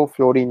chloro,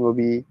 fluorine will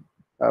be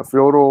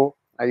fluoro,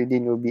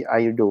 iodine will be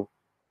iodo.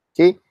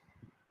 Okay.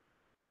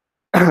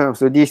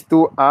 So these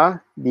two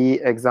are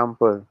the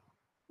example.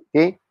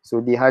 Okay,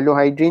 so the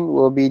halohydrine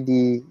will be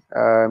the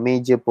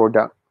major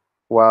product,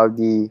 while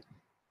the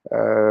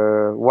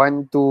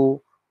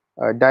 1,2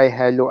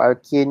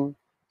 dihaloalkane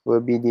will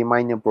be the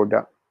minor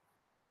product.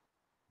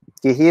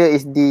 Okay, here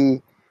is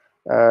the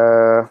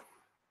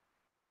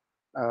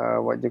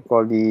what they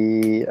call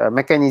the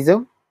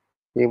mechanism.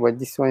 Okay, but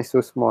this one is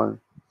so small.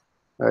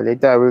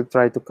 Later I will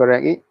try to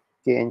correct it.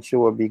 Okay, and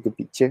show a bigger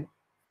picture.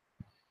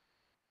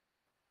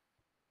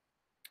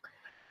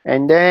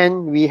 And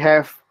then we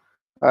have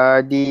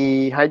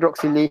the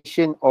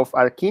hydroxylation of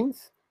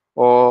alkenes,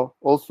 or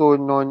also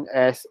known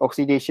as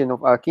oxidation of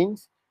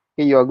alkenes.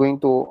 Okay, you are going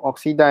to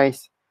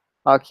oxidize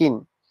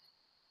alkene.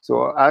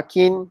 So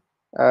alkene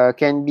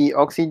can be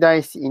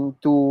oxidized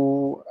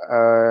into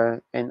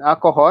an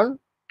alcohol,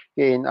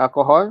 okay, an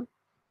alcohol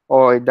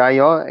or a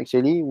diol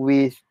actually,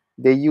 with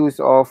the use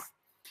of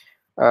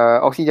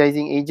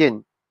oxidizing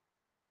agent.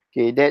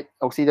 Okay, that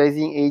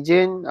oxidizing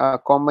agent are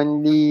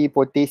commonly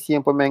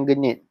potassium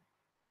permanganate.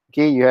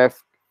 Okay, you have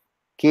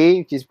K,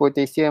 which is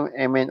potassium,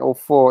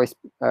 MnO4 is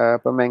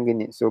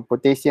permanganate. So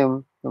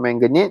potassium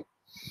permanganate.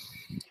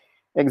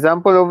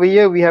 Example over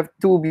here, we have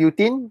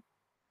 2-butene.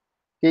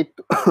 Okay,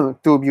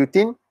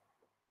 2-butene.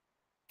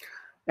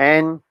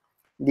 And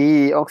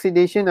the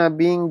oxidation are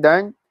being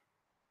done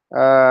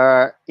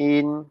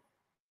in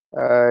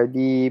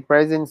the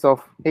presence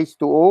of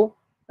H2O,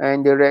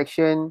 and the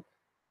reaction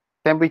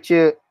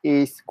temperature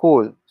is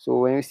cold. So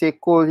when you say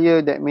cold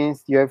here, that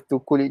means you have to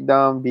cool it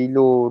down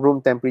below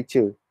room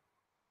temperature.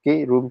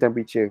 Okay, room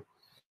temperature.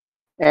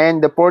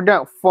 And the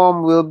product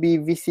form will be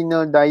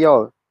vicinal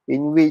diol,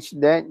 in which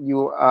that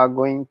you are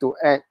going to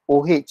add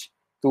OH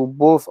to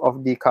both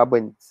of the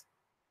carbons.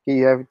 Okay,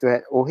 you have to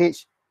add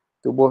OH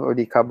to both of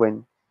the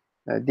carbon.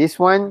 This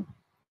one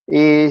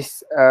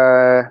is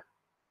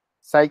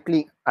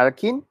cyclic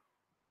alkene.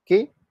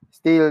 Okay,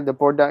 still the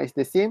product is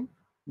the same.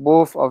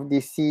 Both of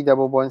the C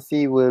double bond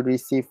C will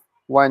receive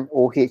one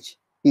OH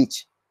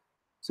each.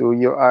 So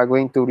you are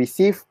going to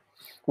receive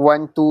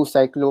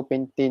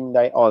 1,2-cyclopentane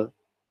diol.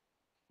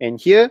 And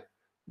here,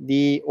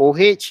 the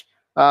OH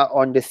are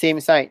on the same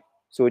side.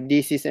 So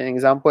this is an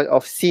example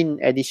of syn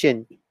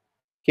addition.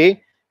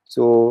 Okay,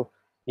 so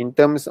in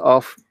terms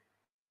of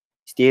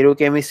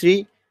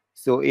stereochemistry,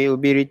 so it will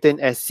be written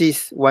as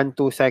cis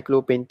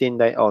 1,2-cyclopentane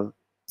diol.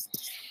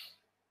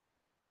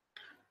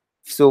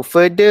 So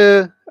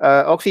further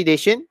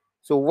oxidation.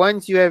 So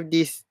once you have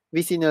this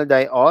vicinal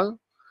diol,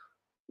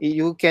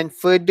 you can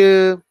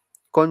further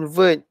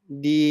convert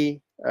the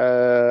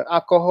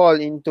alcohol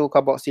into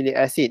carboxylic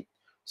acid.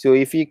 So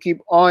if you keep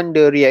on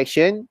the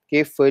reaction,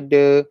 okay,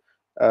 further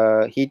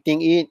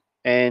heating it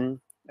and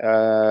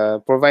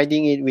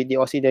providing it with the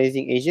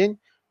oxidizing agent,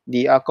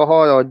 the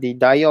alcohol or the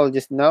diol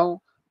just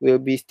now will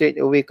be straight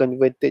away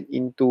converted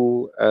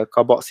into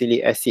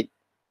carboxylic acid.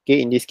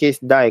 Okay, in this case,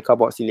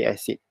 dicarboxylic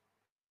acid.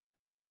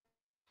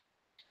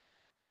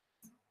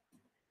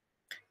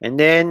 And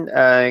then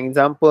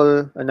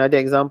another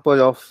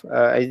example of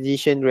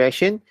addition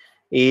reaction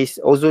is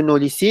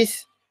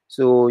ozonolysis.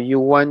 So you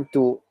want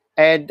to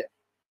add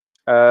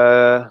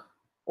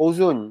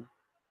ozone,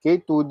 okay,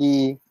 to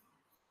the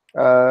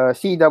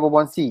C double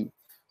bond C.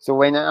 So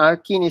when an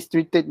alkene is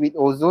treated with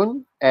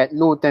ozone at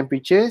low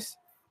temperatures,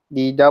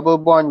 the double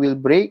bond will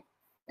break,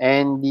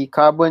 and the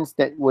carbons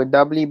that were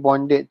doubly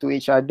bonded to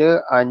each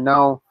other are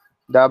now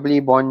doubly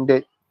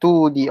bonded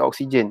to the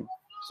oxygen.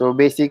 So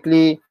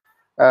basically,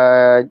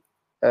 uh,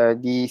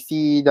 the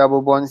C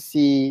double bond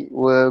C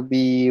will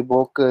be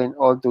broken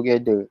all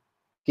together.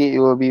 Okay, it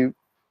will be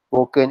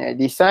broken at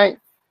this side,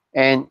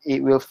 and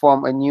it will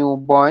form a new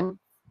bond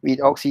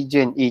with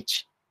oxygen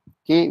each.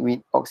 Okay,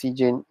 with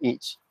oxygen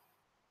each.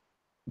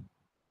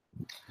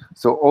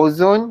 So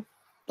ozone,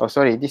 oh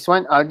sorry, this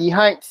one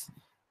aldehydes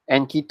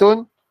and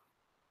ketone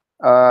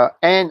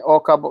and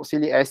or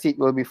carboxylic acid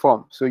will be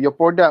formed. So your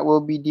product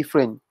will be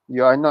different.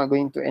 You are not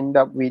going to end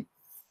up with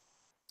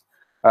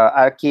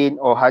alkane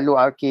or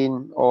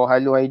haloalkane or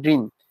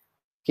halohydrin,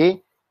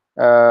 okay,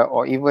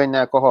 or even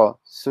alcohol.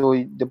 So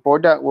the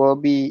product will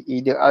be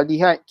either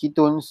aldehyde,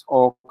 ketones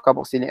or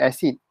carboxylic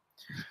acid.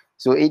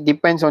 So it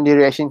depends on the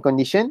reaction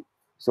condition.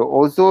 So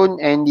ozone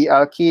and the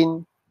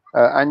alkene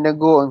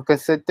undergo a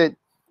concerted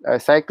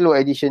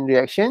cycloaddition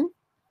reaction.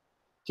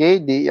 Okay,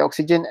 the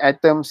oxygen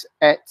atoms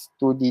adds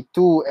to the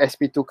two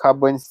sp2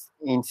 carbons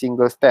in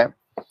single step.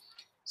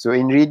 So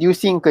in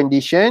reducing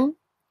condition,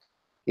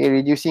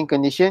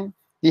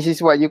 this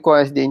is what you call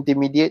as the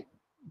intermediate.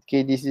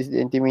 Okay, this is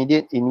the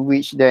intermediate in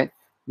which that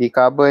the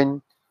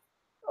carbon,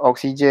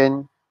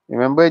 oxygen,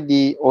 remember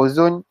the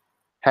ozone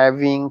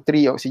having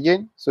 3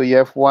 oxygen. So you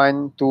have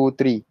 1, 2,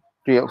 3,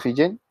 3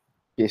 oxygen.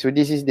 Okay, so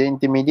this is the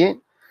intermediate.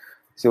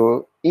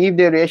 So if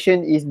the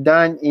reaction is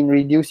done in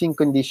reducing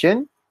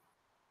condition,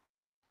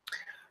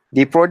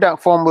 the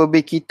product form will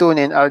be ketone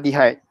and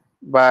aldehyde.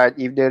 But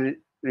if the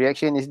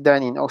reaction is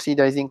done in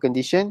oxidizing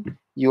condition,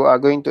 you are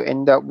going to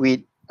end up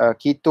with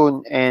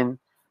ketone and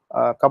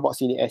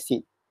carboxylic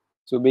acid.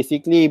 So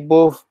basically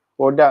both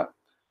product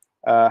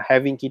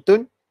having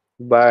ketone,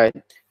 but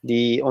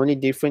the only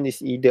difference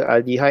is either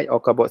aldehyde or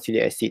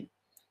carboxylic acid.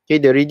 Okay,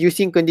 the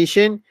reducing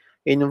condition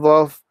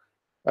involve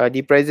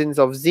the presence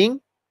of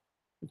zinc,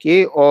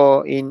 okay,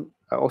 or in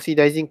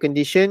oxidizing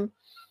condition,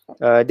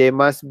 there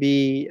must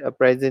be a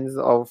presence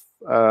of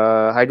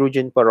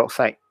hydrogen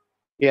peroxide.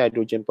 Okay,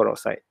 hydrogen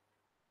peroxide.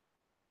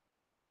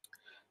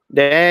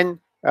 Then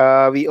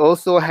we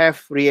also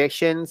have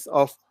reactions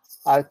of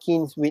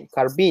alkenes with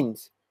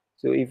carbenes.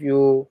 So if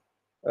you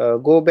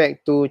go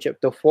back to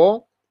chapter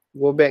 4,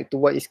 go back to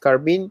what is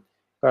carbene.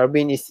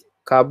 Carbene is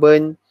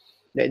carbon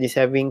that is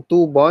having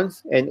two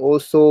bonds and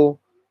also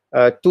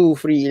two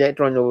free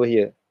electron over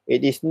here.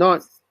 It is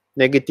not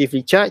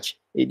negatively charged.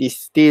 It is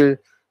still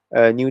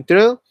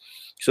neutral.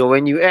 So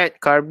when you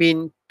add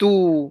carbene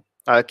to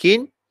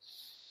alkene,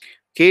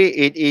 okay,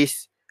 it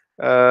is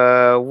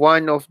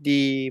one of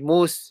the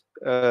most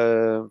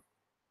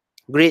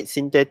great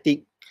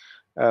synthetic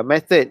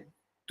method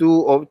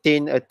to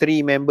obtain a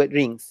three-membered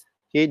rings.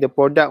 Okay, the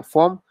product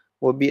form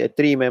will be a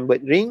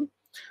three-membered ring.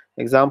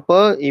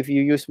 Example, if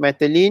you use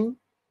methylene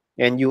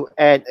and you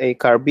add a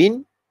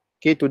carbene,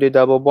 okay, to the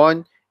double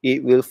bond,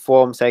 it will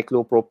form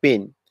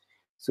cyclopropane.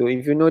 So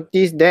if you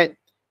notice that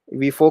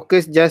we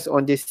focus just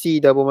on the C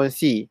double bond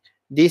C,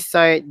 this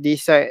side, and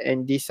this side,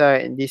 and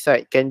this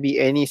side can be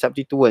any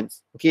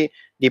substituents. Okay,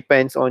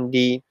 depends on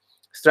the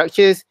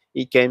structures.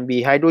 It can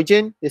be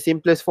hydrogen, the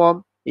simplest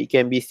form. It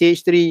can be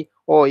CH3,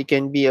 or it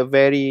can be a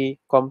very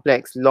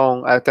complex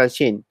long alkyl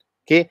chain.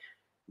 Okay,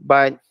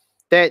 but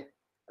that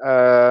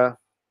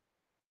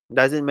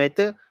doesn't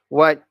matter.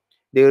 What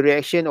the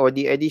reaction or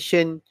the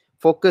addition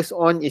focus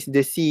on is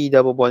the C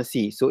double bond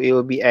C. So it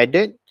will be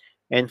added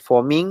and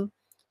forming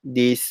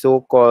these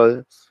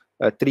so-called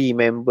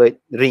three-membered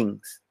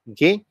rings.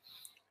 Okay,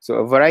 so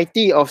a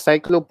variety of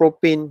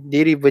cyclopropane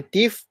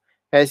derivative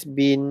has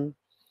been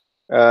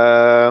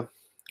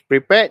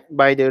prepared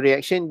by the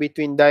reaction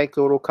between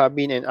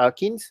dichlorocarbene and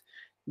alkenes.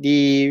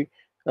 The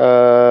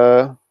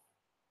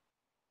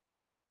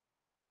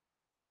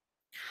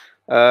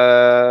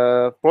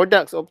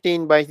products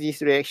obtained by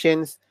these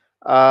reactions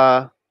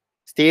are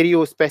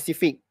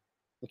stereospecific.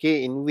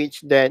 Okay, in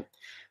which that,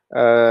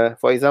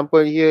 for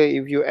example, here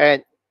if you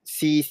add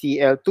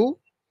CCl2,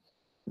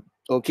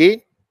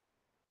 okay,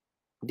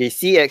 the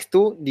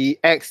CX2, the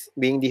X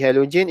being the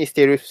halogen, is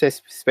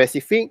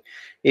stereospecific.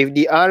 If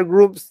the R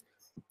groups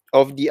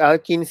of the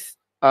alkenes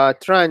are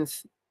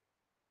trans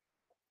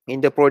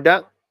in the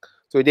product,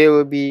 so they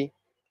will be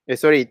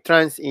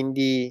trans in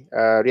the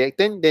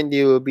reactant, then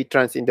they will be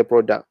trans in the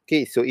product.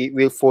 Okay, so it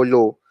will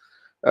follow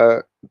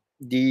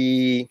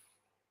the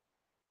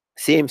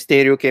same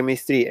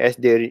stereochemistry as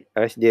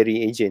the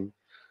reagent.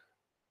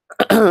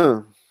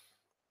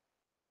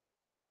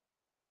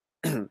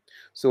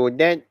 So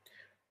that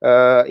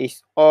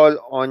is all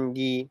on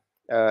the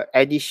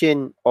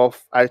addition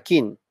of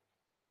alkene.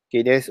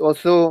 Okay, there's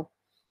also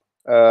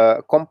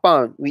a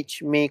compound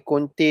which may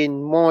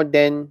contain more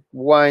than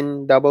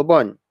one double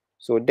bond.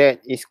 So that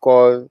is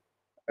called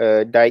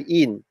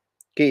diene.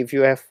 Okay, if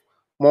you have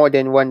more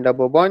than one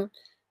double bond,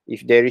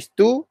 if there is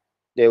two,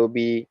 they will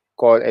be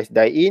called as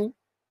diene,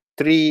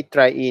 three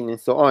triene, and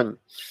so on.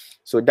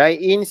 So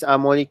dienes are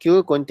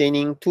molecules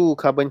containing two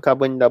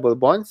carbon-carbon double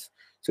bonds.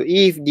 So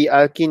if the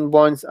alkene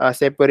bonds are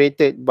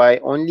separated by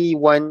only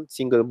one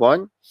single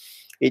bond,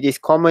 it is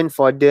common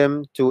for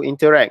them to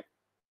interact.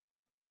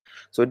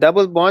 So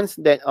double bonds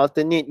that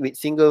alternate with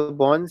single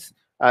bonds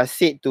are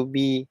said to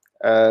be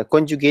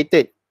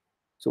conjugated.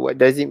 So what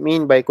does it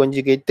mean by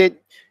conjugated?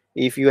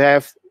 If you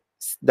have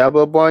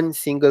double bond,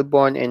 single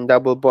bond, and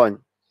double bond,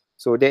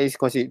 so that is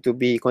considered to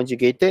be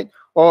conjugated,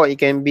 or it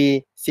can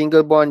be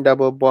single bond,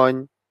 double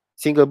bond,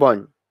 single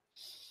bond.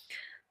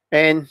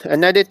 And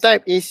another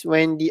type is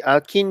when the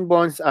alkene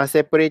bonds are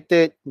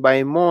separated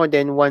by more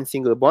than one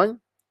single bond.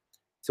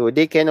 So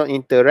they cannot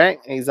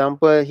interact.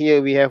 Example,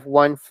 here we have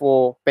one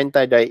for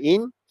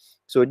pentadiene.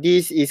 So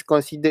this is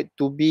considered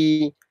to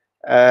be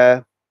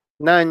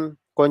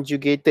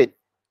non-conjugated.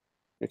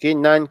 Okay,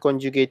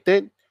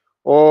 non-conjugated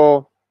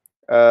or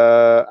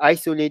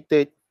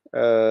isolated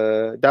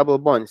double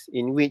bonds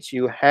in which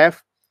you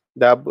have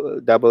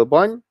double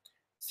bond,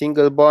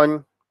 single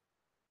bond,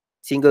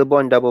 single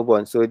bond, double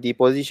bond. So the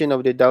position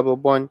of the double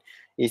bond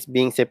is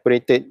being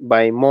separated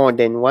by more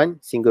than one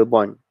single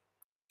bond.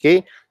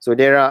 Okay, so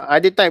there are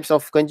other types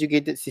of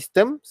conjugated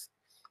systems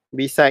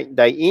beside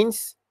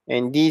dienes,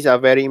 and these are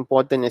very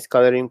important as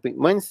coloring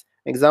pigments.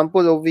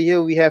 Example over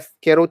here we have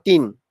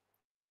carotene.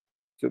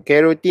 So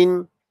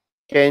carotene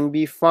can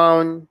be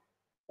found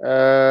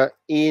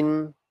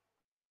in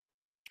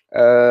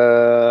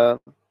uh,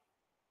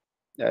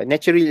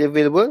 naturally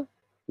available,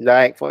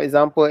 like for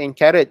example in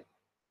carrot.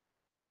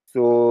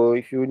 So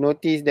if you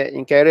notice that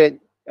in carrot,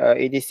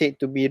 it is said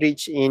to be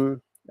rich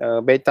in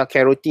beta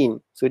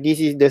carotene. So this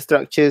is the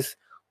structures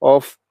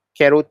of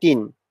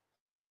carotene,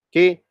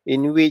 okay,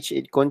 in which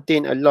it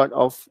contain a lot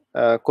of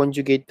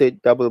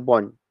conjugated double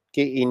bond,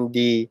 okay, in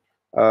the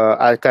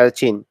alkyl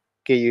chain.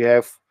 Okay, you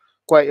have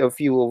quite a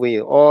few over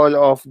here. All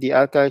of the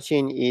alkyl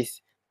chain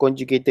is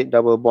conjugated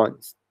double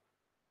bonds.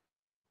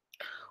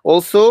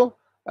 Also,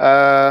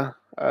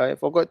 I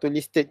forgot to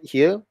list it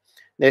here.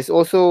 There's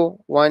also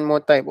one more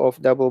type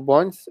of double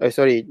bonds.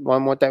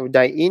 One more type of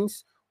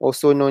dienes,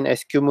 also known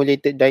as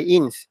cumulated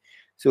dienes.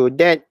 So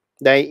that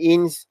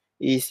dienes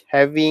is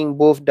having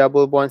both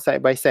double bond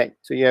side by side.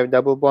 So you have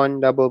double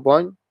bond,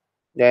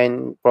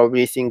 then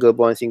probably single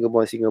bond, single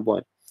bond, single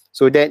bond.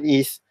 So that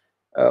is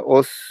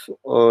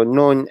also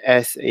known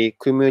as a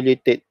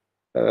cumulated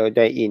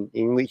diene,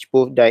 in which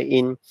both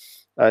diene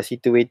are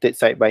situated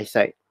side by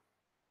side.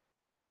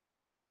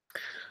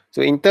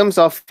 So in terms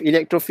of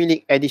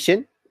electrophilic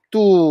addition,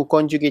 two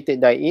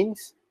conjugated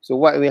dienes. So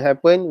what will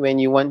happen when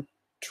you want to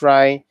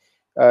try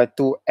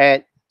to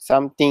add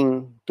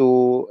something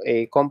to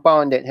a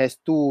compound that has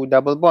two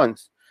double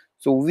bonds?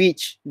 So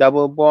which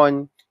double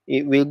bond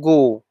it will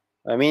go?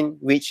 I mean,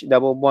 which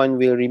double bond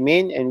will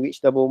remain and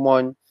which double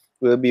bond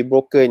will be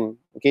broken,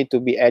 okay, to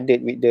be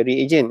added with the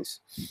reagents.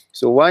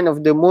 So one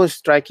of the most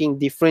striking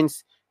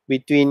difference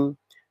between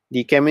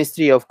the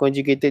chemistry of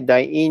conjugated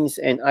dienes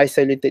and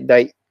isolated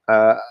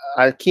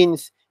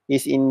alkenes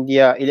is in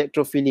their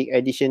electrophilic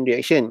addition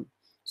reaction.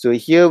 So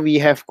here we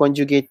have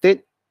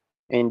conjugated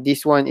and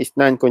this one is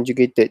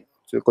non-conjugated.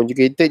 So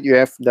conjugated, you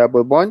have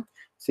double bond,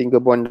 single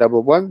bond,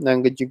 double bond.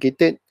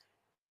 Non-conjugated,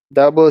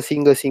 double,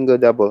 single, single,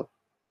 double.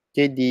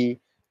 Okay, the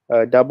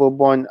double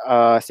bond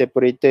are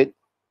separated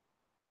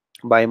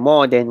by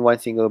more than one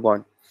single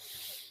bond.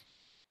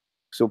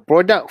 So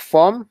product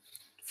form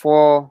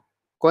for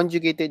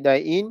conjugated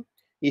diene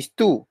is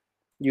two.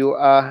 You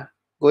are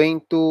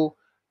going to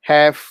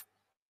have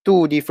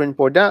two different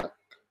product.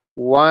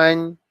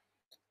 One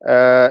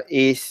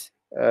is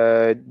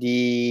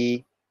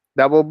the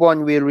double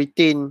bond will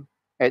retain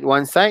at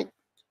one side,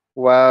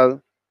 while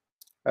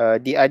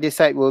the other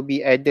side will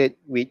be added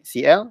with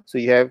Cl. So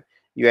you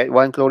add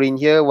one chlorine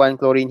here, one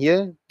chlorine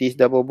here. This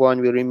double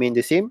bond will remain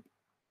the same.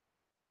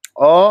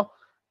 Or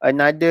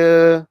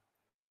another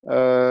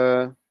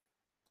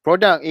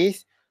product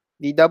is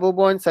the double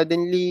bond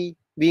suddenly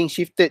being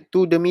shifted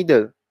to the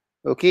middle.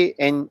 Okay,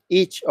 and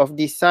each of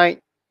the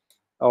side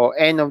or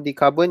end of the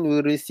carbon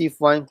will receive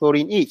one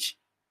chlorine each.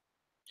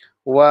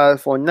 While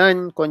for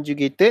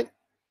non-conjugated,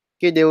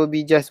 okay, there will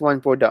be just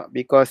one product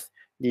because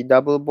the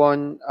double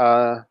bond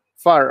are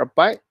far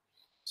apart.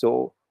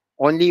 So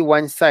only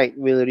one side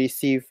will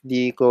receive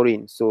the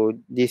chlorine. So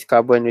this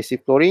carbon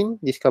receive chlorine,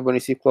 this carbon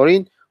receive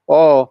chlorine,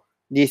 or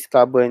this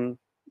carbon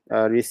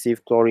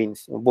receive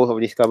chlorines. Both of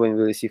these carbon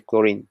will receive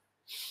chlorine.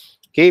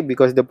 Okay,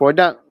 because the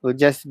product will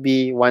just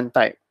be one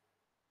type.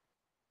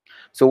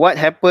 So what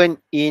happened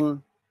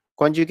in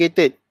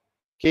conjugated?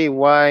 Okay,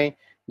 why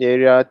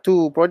there are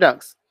two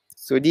products?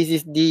 So this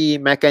is the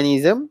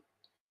mechanism.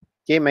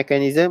 Okay,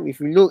 mechanism. If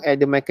you look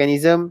at the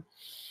mechanism,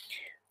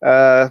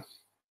 there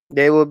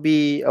will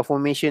be a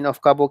formation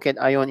of carbocation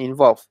ion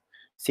involved.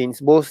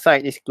 Since both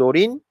side is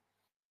chlorine,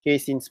 okay,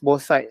 since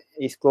both side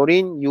is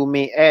chlorine, you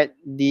may add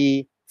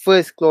the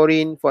first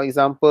chlorine, for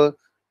example,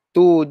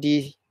 to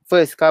the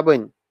first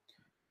carbon,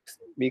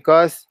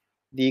 because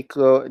the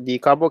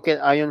carbocation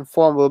ion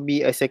form will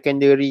be a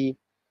secondary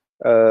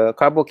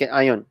carbocation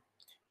ion.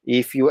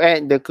 If you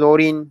add the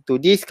chlorine to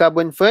this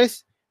carbon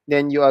first,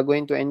 then you are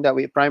going to end up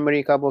with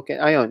primary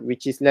carbocation ion,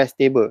 which is less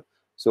stable.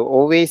 So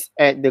always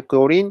add the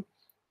chlorine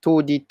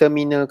to the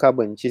terminal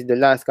carbon, which is the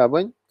last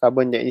carbon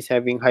that is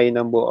having higher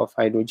number of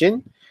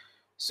hydrogen,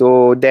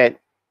 so that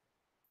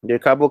the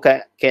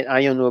carbocation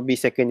ion will be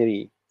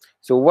secondary.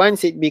 So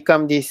once it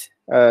become this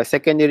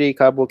secondary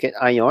carbocation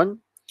ion,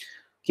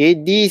 okay,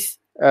 this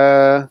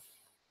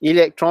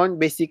electron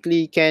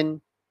basically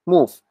can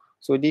move.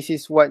 So this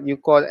is what you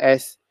call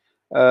as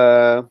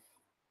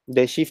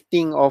the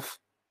shifting of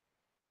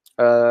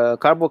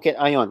carbocation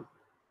ion.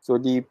 So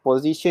the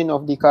position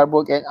of the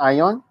carbocation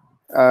ion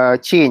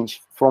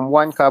change from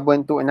one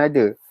carbon to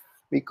another,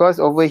 because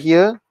over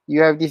here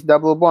you have this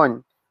double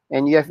bond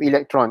and you have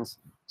electrons.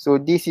 So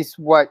this is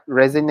what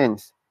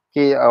resonance,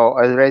 okay, or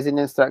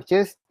resonance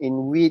structures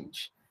in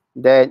which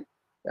that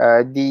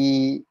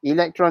the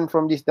electron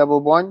from this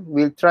double bond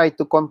will try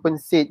to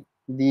compensate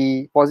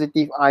the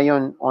positive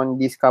ion on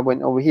this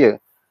carbon over here.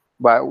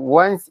 But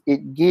once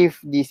it gives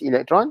this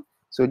electron,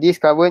 so this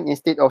carbon,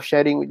 instead of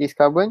sharing with this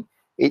carbon,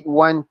 it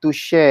want to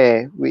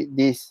share with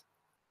this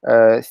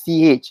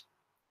CH.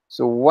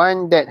 So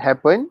once that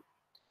happen,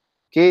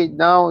 okay,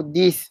 now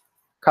this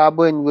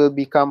carbon will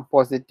become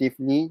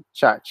positively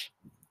charged.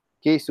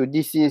 Okay, so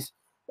this is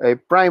a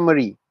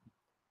primary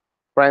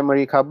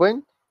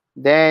carbon.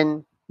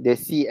 Then the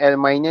Cl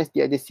minus,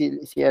 the other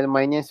Cl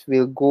minus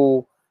will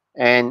go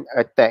and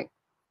attack,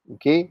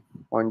 okay,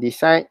 on this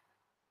side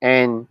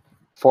and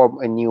form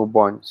a new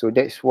bond. So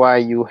that's why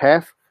you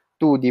have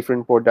two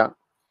different products.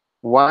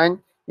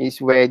 One is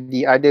where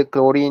the other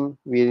chlorine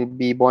will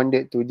be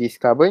bonded to this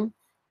carbon.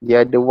 The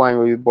other one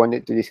will be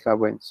bonded to this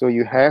carbon. So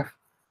you have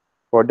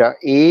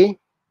product A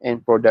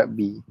and product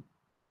B.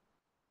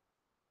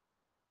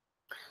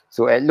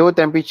 So at low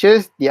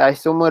temperatures, the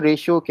isomer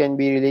ratio can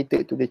be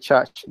related to the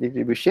charge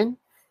distribution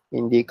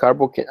in the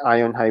carbocation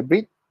ion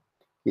hybrid.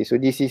 Okay, so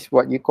this is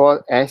what you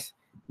call as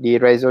the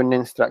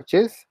resonance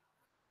structures.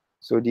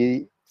 So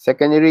the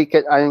secondary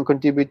cation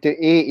contributor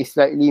A is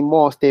slightly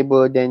more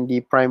stable than the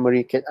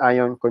primary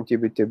cation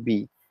contributor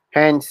B.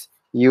 Hence,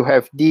 you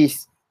have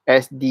this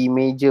as the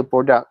major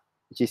product,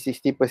 which is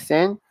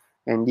 60%,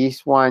 and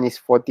this one is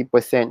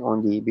 40%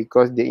 only,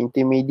 because the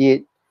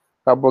intermediate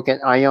carbocation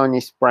ion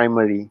is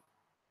primary.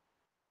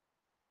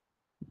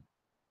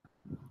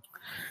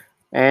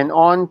 And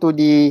on to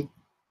the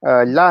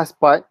last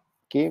part,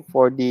 okay,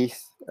 for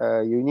this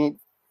unit,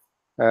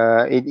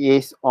 it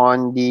is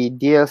on the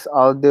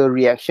Diels-Alder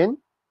reaction.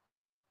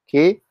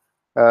 Okay,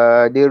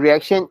 the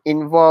reaction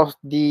involves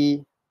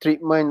the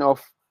treatment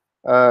of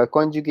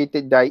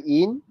conjugated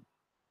diene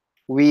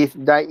with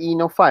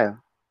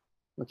dienophile.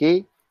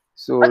 Okay,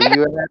 so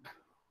you have,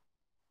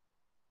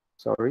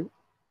 sorry,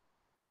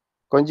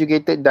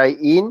 conjugated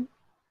diene.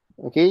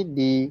 Okay,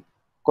 the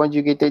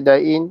conjugated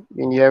diene,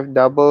 when you have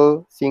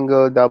double,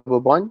 single, double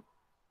bond.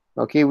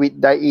 Okay, with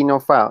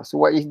dienophile. So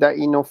what is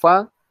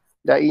dienophile?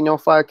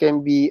 Dienophile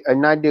can be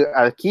another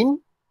alkene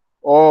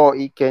or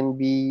it can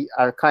be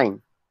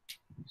alkyne.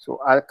 So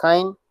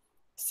alkyne,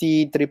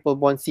 C triple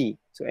bond C.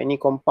 So any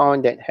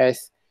compound that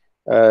has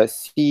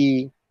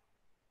C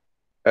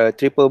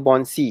triple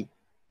bond C.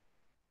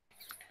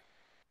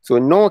 So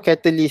no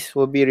catalyst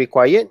will be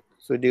required.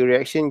 So the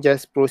reaction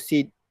just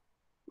proceed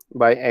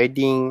by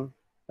adding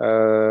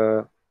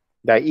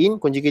diene,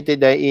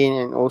 conjugated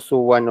diene, and also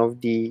one of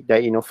the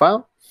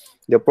dienophile.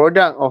 The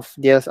product of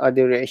this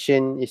other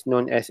reaction is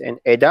known as an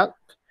adduct.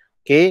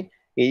 Okay,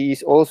 it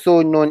is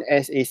also known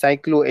as a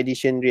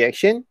cycloaddition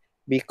reaction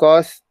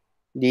because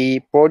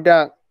the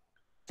product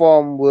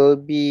form will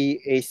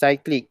be a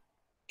cyclic.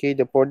 Okay,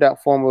 the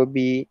product form will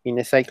be in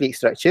a cyclic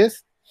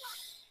structures.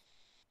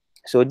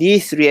 So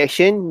this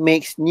reaction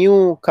makes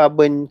new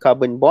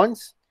carbon-carbon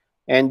bonds,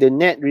 and the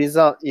net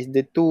result is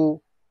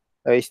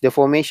the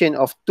formation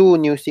of two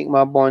new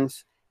sigma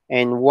bonds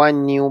and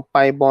one new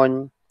pi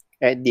bond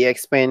at the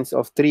expense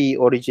of three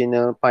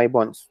original pi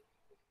bonds.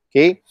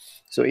 Okay,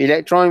 so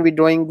electron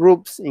withdrawing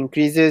groups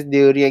increases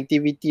the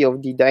reactivity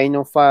of the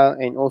dienophile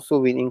and also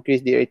will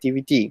increase the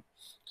reactivity.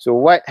 So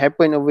what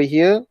happened over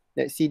here?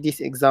 Let's see this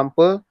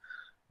example.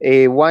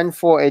 A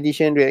 1,4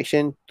 addition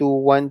reaction to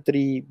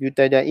 1,3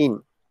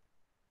 butadiene.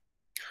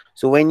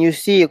 So when you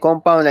see a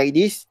compound like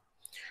this,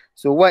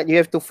 so what you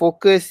have to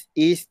focus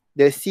is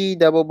the C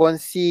double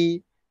bond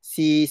C,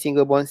 C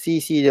single bond C,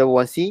 C double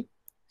bond C.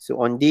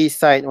 So on this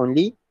side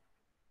only.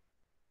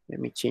 Let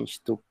me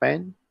change to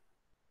pen.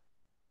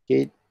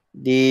 Okay,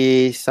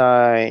 this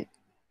side.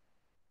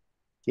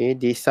 Okay,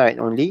 this side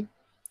only.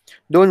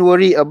 Don't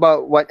worry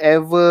about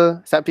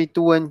whatever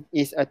substituent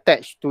is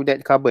attached to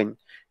that carbon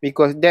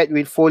because that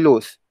will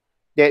follows.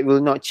 That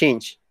will not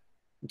change.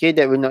 Okay,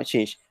 that will not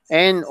change.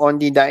 And on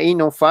the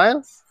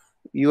dienophile,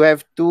 you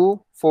have to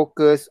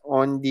focus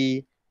on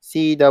the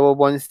C double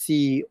bond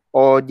C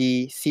or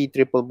the C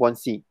triple bond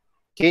C.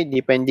 Okay,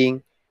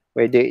 depending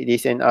whether it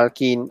is an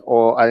alkene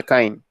or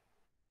alkyne.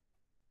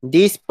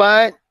 This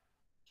part,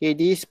 okay,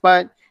 this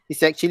part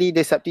is actually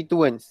the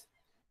substituents.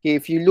 Okay,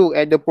 if you look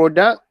at the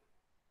product,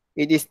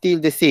 it is still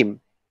the same.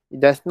 It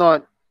does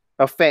not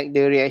affect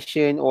the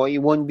reaction or it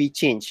won't be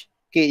changed.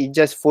 Okay, it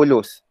just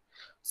follows.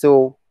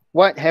 So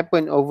what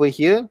happened over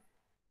here?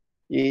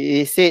 It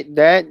is said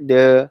that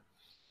the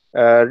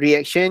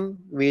reaction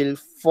will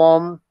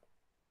form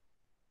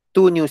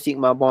two new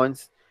sigma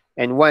bonds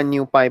and one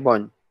new pi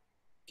bond.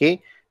 okay,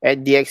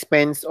 at the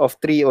expense of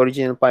 3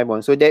 original pi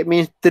bonds. So that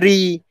means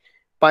 3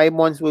 pi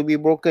bonds will be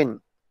broken,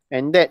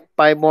 and that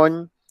pi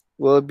bond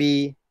will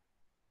be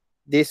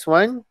this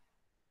one,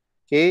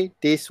 okay,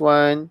 this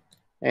one,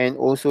 and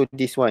also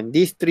this one.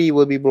 These 3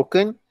 will be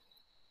broken,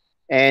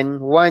 and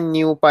 1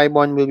 new pi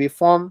bond will be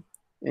formed,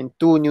 and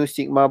 2 new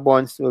sigma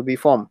bonds will be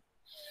formed.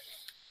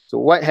 So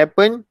what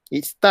happened?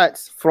 It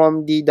starts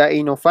from the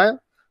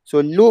dienophile.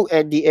 So look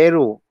at the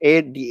arrow.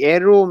 The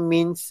arrow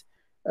means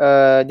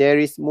there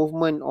is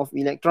movement of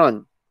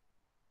electron.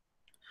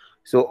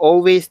 So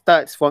always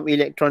starts from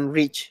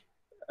electron-rich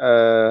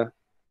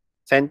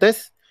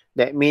centers.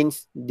 That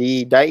means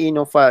the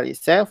dienophile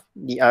itself,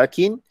 the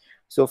alkene.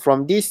 So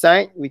from this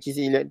side, which is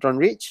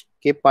electron-rich,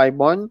 okay, pi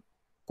bond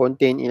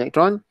contain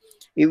electron,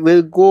 it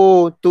will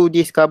go to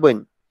this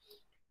carbon.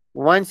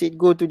 Once it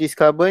go to this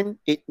carbon,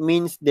 it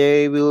means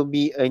there will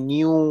be a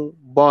new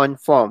bond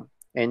formed,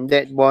 and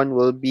that bond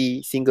will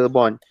be single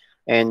bond,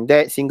 and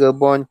that single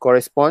bond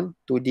correspond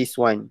to this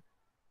one,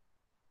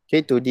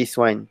 okay, to this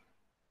one.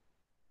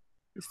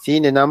 See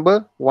the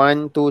number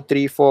 1, 2,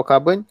 3, 4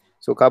 carbon.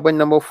 So carbon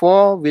number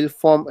 4 will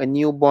form a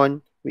new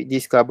bond with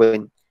this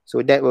carbon,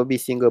 so that will be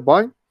single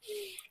bond.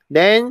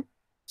 Then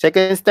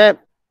second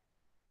step,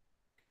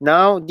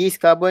 now this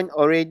carbon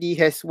already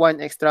has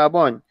 1 extra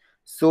bond,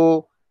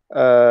 so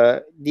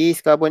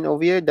this carbon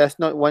over here does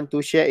not want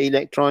to share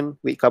electron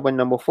with carbon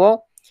number 4.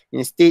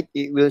 Instead,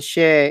 it will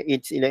share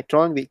its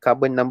electron with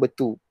carbon number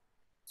 2.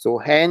 So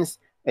hence,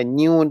 a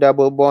new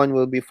double bond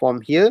will be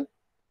formed here.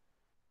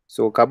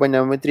 So carbon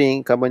number 3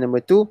 and carbon number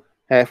 2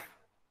 have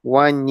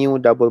 1 new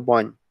double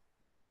bond.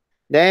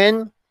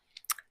 Then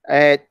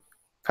at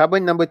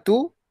carbon number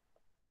 2,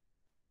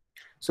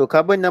 so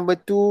carbon number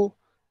 2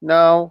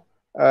 now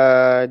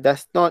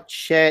does not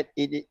share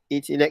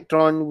its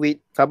electron with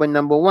carbon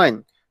number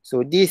 1.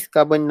 So this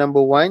carbon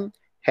number 1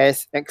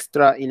 has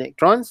extra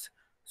electrons.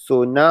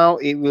 So now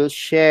it will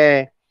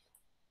share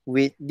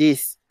with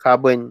this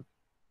carbon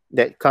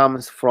that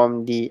comes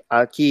from the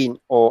alkene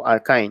or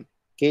alkyne.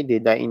 Okay, the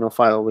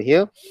dienophile over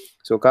here.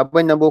 So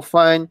carbon number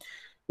 1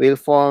 will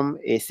form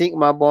a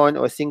sigma bond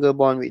or single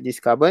bond with this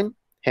carbon,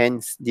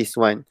 hence this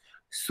one.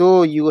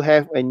 So you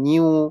have a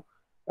new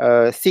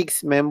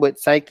 6-membered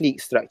cyclic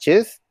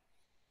structures,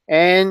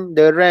 and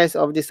the rest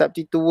of the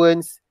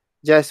substituents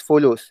just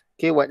follows.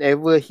 Okay,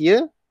 whatever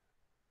here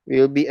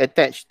will be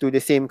attached to the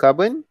same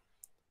carbon,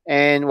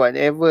 and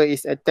whatever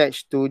is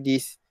attached to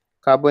this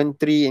carbon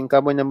 3 and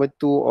carbon number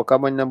 2 or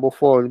carbon number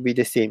 4 will be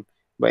the same.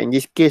 But in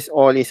this case,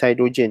 all is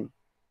hydrogen.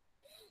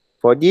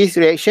 For this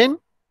reaction,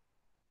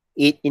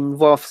 it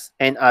involves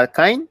an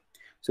alkyne.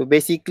 So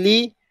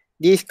basically,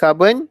 this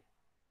carbon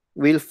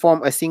will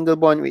form a single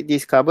bond with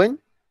this carbon.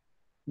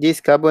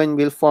 This carbon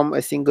will form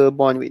a single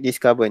bond with this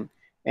carbon.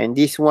 And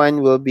this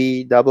one will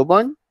be double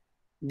bond.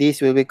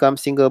 This will become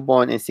single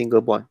bond and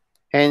single bond.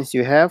 Hence,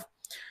 you have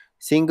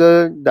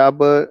single,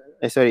 double,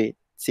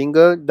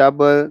 single,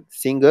 double,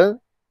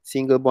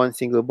 single bond,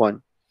 single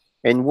bond.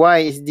 And why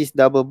is this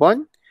double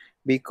bond?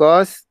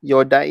 Because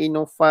your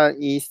dienophile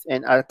is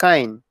an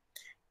alkyne.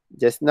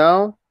 Just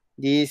now,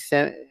 this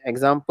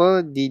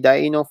example, the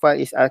dienophile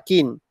is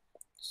alkene.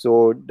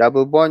 So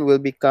double bond will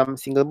become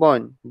single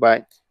bond,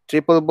 but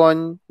triple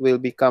bond will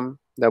become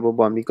double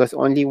bond because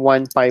only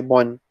 1 pi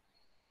bond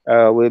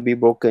will be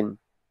broken.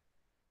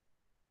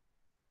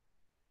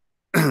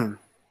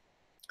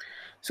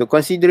 So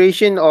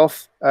consideration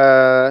of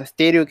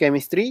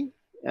stereochemistry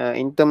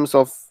in terms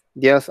of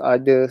there's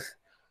other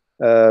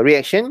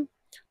reaction.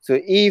 So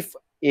if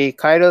a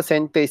chiral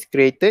center is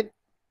created,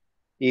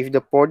 if the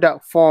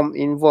product form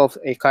involves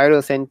a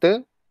chiral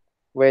center,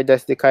 where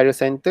does the chiral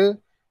center,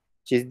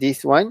 which is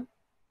this one,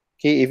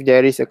 okay, if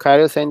there is a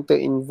chiral center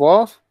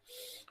involved,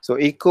 so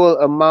equal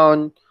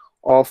amount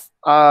of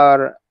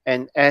R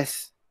and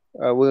S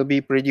will be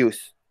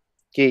produced.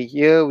 Okay,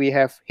 here we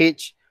have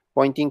H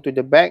pointing to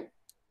the back,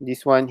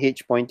 this one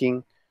H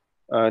pointing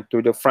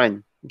to the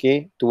front,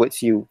 okay,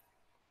 towards you.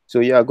 So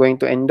you are going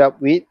to end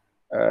up with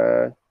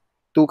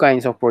 2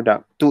 kinds of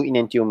product, 2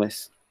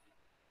 enantiomers.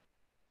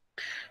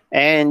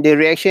 And the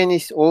reaction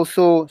is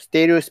also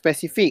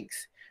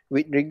stereospecifics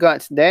with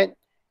regards that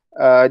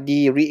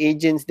the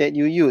reagents that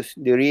you use.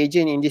 The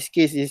reagent in this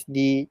case is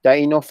the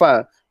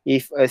dienophile.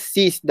 If a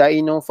cis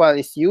dienophile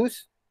is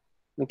used,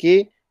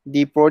 okay,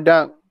 the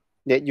product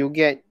that you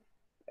get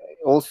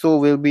also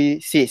will be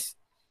cis.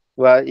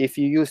 Well, if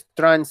you use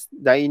trans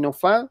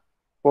dienophile,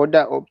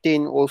 product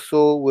obtained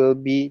also will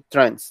be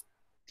trans.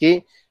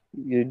 Okay,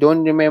 you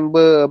don't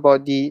remember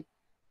about the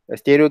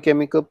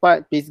stereochemical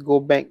part, please go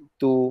back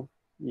to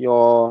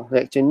your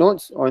lecture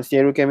notes on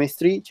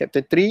stereochemistry,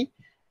 chapter 3.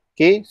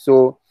 Okay,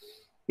 so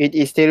it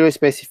is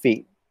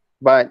stereospecific,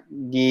 but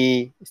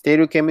the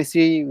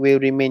stereochemistry will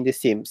remain the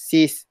same.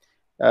 Cis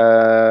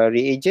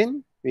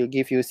reagent will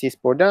give you cis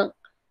product,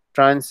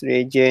 trans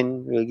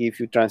reagent will give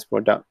you trans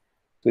product.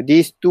 So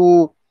these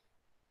two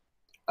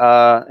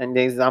are an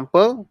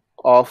example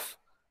of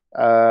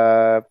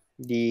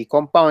the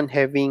compound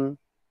having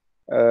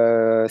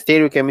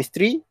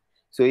stereochemistry.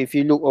 So if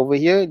you look over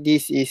here,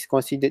 this is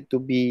considered to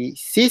be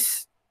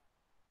cis.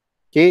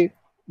 Okay,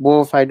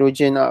 both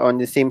hydrogen are on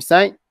the same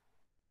side.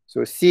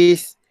 So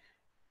cis,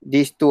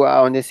 these two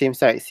are on the same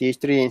side,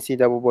 CH3 and C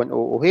double bond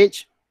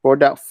OOH.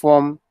 Product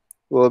form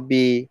will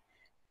be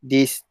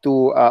these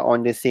two are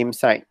on the same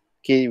side.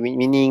 Okay,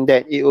 meaning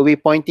that it will be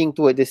pointing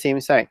toward the same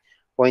side,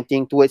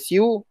 pointing towards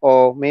you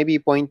or maybe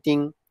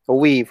pointing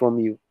away from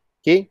you.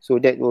 Okay, so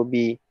that will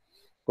be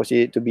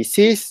considered to be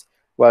cis,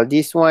 while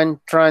this one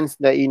trans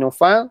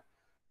dienophile,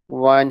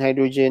 one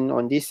hydrogen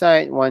on this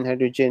side, one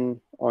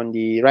hydrogen on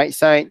the right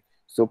side.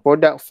 So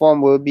product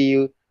form will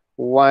be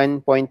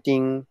one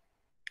pointing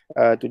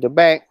to the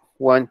back,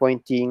 one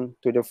pointing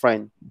to the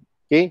front.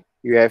 Okay,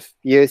 you have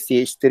here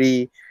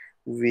CH3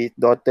 with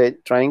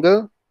dotted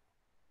triangle,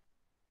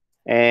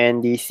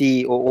 and the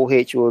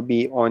COOH will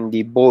be on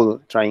the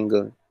bold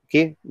triangle.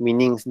 Okay,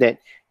 meaning that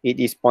it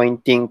is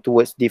pointing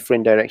towards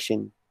different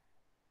direction.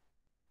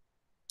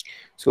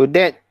 So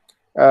that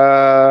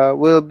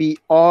will be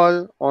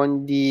all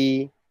on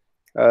the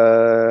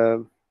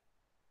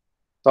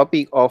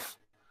topic of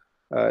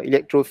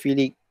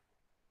electrophilic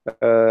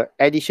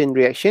addition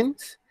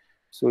reactions.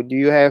 So do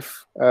you have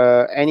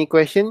any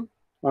question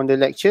on the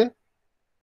lecture?